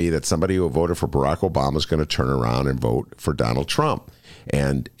telling me that somebody who voted for Barack Obama is going to turn around and vote for Donald Trump.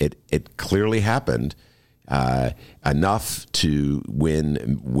 And it clearly happened enough to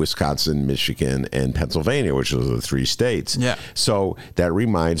win Wisconsin, Michigan, and Pennsylvania, which are the 3 states. Yeah. So that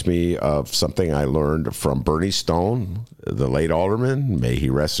reminds me of something I learned from Bernie Stone, the late alderman, may he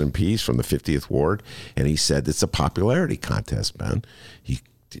rest in peace, from the 50th Ward. And he said it's a popularity contest, man.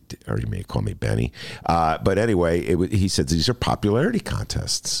 or you may call me Benny. But anyway, he said these are popularity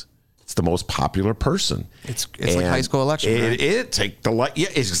contests. It's the most popular person. It's like high school election. It take the yeah,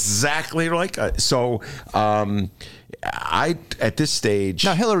 exactly like so. I at this stage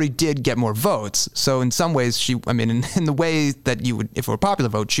now Hillary did get more votes, so in some ways in the way that you would, if it were a popular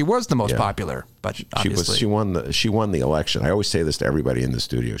vote, she was the most popular. But obviously she won the election. I always say this to everybody in the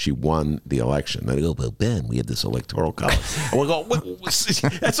studio. She won the election. They go, well, Ben, we had this electoral college. And we'll go,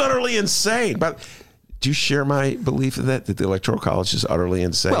 that's utterly insane. But do you share my belief that the electoral college is utterly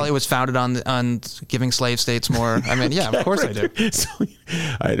insane? Well, it was founded on giving slave states more. I mean, yeah, of course I do. So,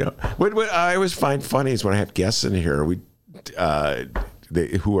 I know. What I always find funny is when I have guests in here who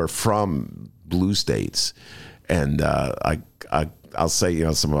are from blue states, and I'll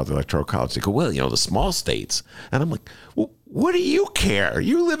say, some about the electoral college. They go, well, the small states, and I'm like, well, what do you care?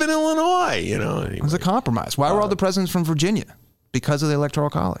 You live in Illinois, Anyway. It was a compromise. Why were all the presidents from Virginia? Because of the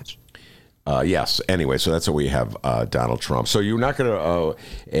electoral college. Yes. Anyway, so that's why we have Donald Trump. So you're not going to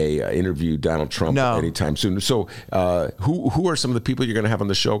interview Donald Trump anytime soon. So who are some of the people you're going to have on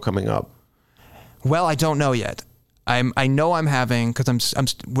the show coming up? Well, I don't know yet. I know I'm having, because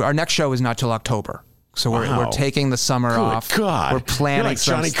our next show is not till October. So we're taking the summer off. God. We're planning You're like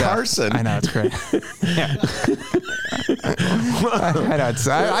some Johnny stuff. Carson. I know, it's great. I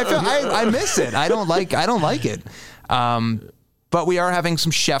know. I miss it. I don't like it. But we are having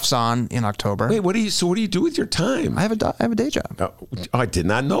some chefs on in October. Wait, what do you do with your time? I have a day job. Oh, I did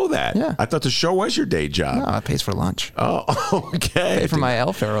not know that. Yeah. I thought the show was your day job. No, it pays for lunch. Oh, okay. Pay for my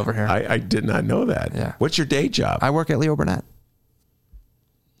airfare over here. I did not know that. Yeah. What's your day job? I work at Leo Burnett.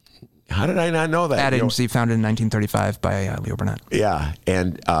 How did I not know that? Ad agency founded in 1935 by Leo Burnett. Yeah,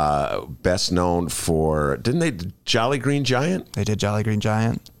 and best known for, didn't they Jolly Green Giant? They did Jolly Green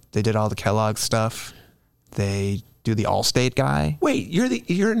Giant. They did all the Kellogg stuff. They do the Allstate guy. Wait,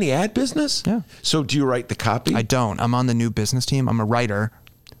 you're in the ad business? Yeah. So do you write the copy? I don't. I'm on the new business team. I'm a writer.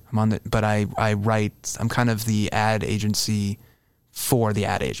 But I write. I'm kind of the ad agency for the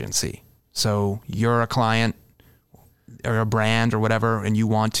ad agency. So you're a client or a brand or whatever, and you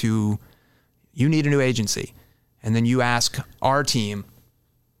need a new agency, and then you ask our team,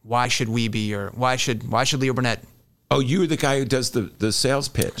 why should Leo Burnett? Oh, you're the guy who does the sales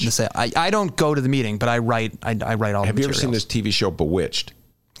pitch. I don't go to the meeting, but I write all the materials. Have you ever seen this TV show Bewitched?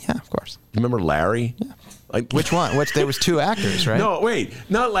 Yeah, of course. You remember Larry? Yeah. Which one? There was two actors, right? No, wait.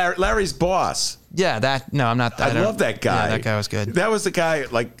 Not Larry. Larry's boss. Yeah, I'm not. I love that guy. Yeah, that guy was good. That was the guy,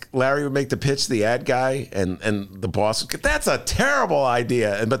 like Larry would make the pitch, the ad guy, and the boss would go, that's a terrible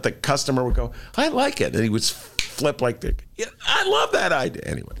idea. But the customer would go, I like it. And he would flip I love that idea.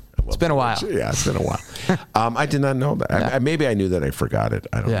 Anyway. It's been a while. Yeah, it's been a while. I did not know that. Yeah. Maybe I knew that. I forgot it.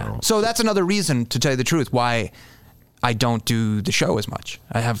 I don't know. So that's another reason, to tell you the truth, why I don't do the show as much.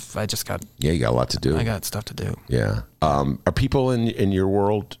 Yeah, you got a lot to do. I got stuff to do. Yeah. Are people in your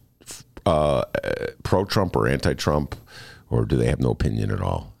world pro-Trump or anti-Trump, or do they have no opinion at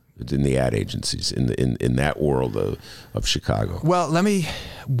all? In the ad agencies, in that world of Chicago. Well,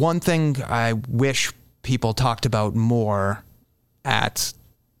 one thing I wish people talked about more at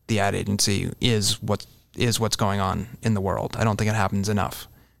the ad agency is what's going on in the world. I don't think it happens enough.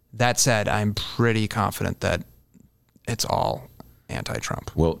 That said, I'm pretty confident that it's all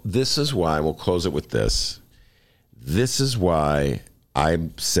anti-Trump. Well, this is why, we'll close it with this. This is why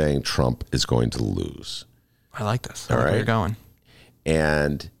I'm saying Trump is going to lose. I like this. I like where you're going.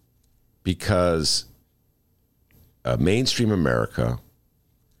 And because mainstream America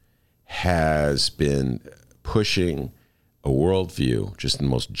has been pushing a worldview, just in the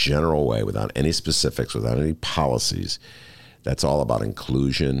most general way, without any specifics, without any policies, that's all about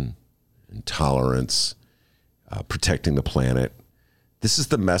inclusion and tolerance, protecting the planet. This is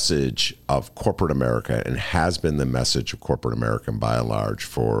the message of corporate America, and has been the message of corporate America by and large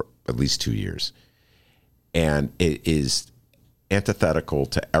for at least 2 years. And it is antithetical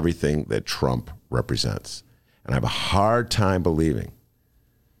to everything that Trump represents. And I have a hard time believing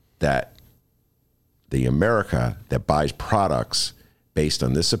that the America that buys products based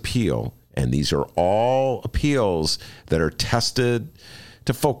on this appeal, and these are all appeals that are tested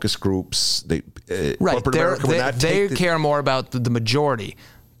to focus groups. Corporate America they care more about the majority.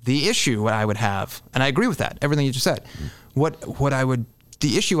 The issue I would have, and I agree with that, everything you just said.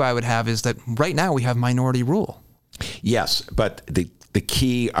 The issue I would have is that right now we have minority rule. Yes, but the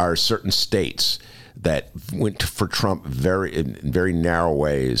key are certain states that went for Trump in very narrow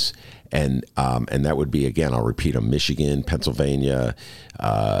ways. And that would be, again, I'll repeat them: Michigan, Pennsylvania,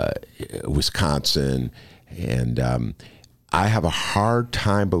 Wisconsin. And I have a hard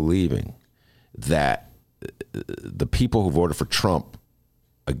time believing that the people who voted for Trump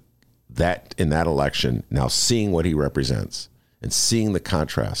that in that election, now seeing what he represents and seeing the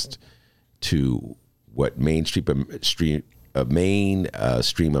contrast to what mainstream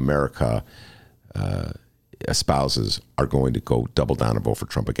America espouses, are going to go double down and vote for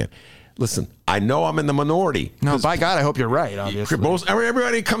Trump again. Listen, I know I'm in the minority. No, by God, I hope you're right, obviously.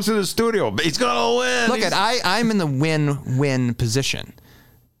 Everybody comes to the studio. He's going to win. Look, I'm in the win-win position.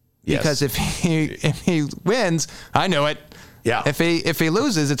 Yes. Because if he wins, I know it. Yeah. If he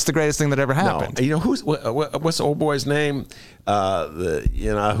loses, it's the greatest thing that ever happened. No. You know what's the old boy's name?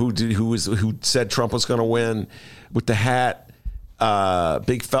 Who said Trump was going to win with the hat?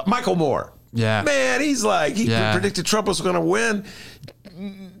 Big fella, Michael Moore. Yeah. Man, he predicted Trump was going to win.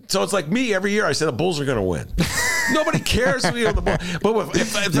 So it's like me every year. I say the Bulls are going to win. Nobody cares. But if you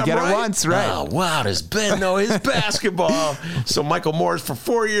I'm get right, it once, right? Oh, wow, does Ben know his basketball? So Michael Moore's for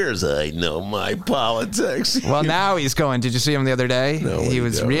 4 years. I know my politics. Well, now he's going. Did you see him the other day? No, he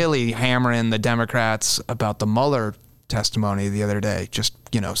was really hammering the Democrats about the Mueller testimony the other day, just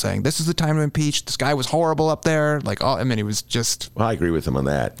saying this is the time to impeach. This guy was horrible up there. He was just. Well, I agree with him on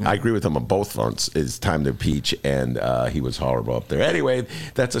that. Yeah. I agree with him on both fronts. It's time to impeach, and he was horrible up there. Anyway,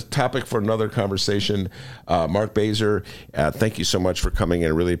 that's a topic for another conversation. Mark Bazer, thank you so much for coming in.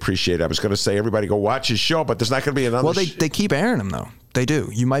 I really appreciate it. I was going to say everybody go watch his show, but there's not going to be another. Well, they keep airing them though. They do.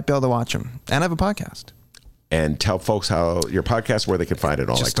 You might be able to watch them, and I have a podcast. And tell folks how your podcast, where they can find it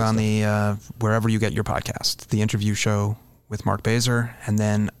all. Just on the wherever you get your podcast, the interview show with Mark Bazer, and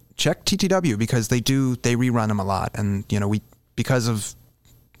then check TTW because they rerun them a lot, and because of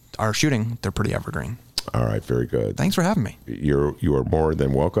our shooting, they're pretty evergreen. All right, very good. Thanks for having me. You are more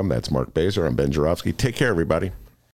than welcome. That's Mark Bazer. I'm Ben Joravsky. Take care, everybody.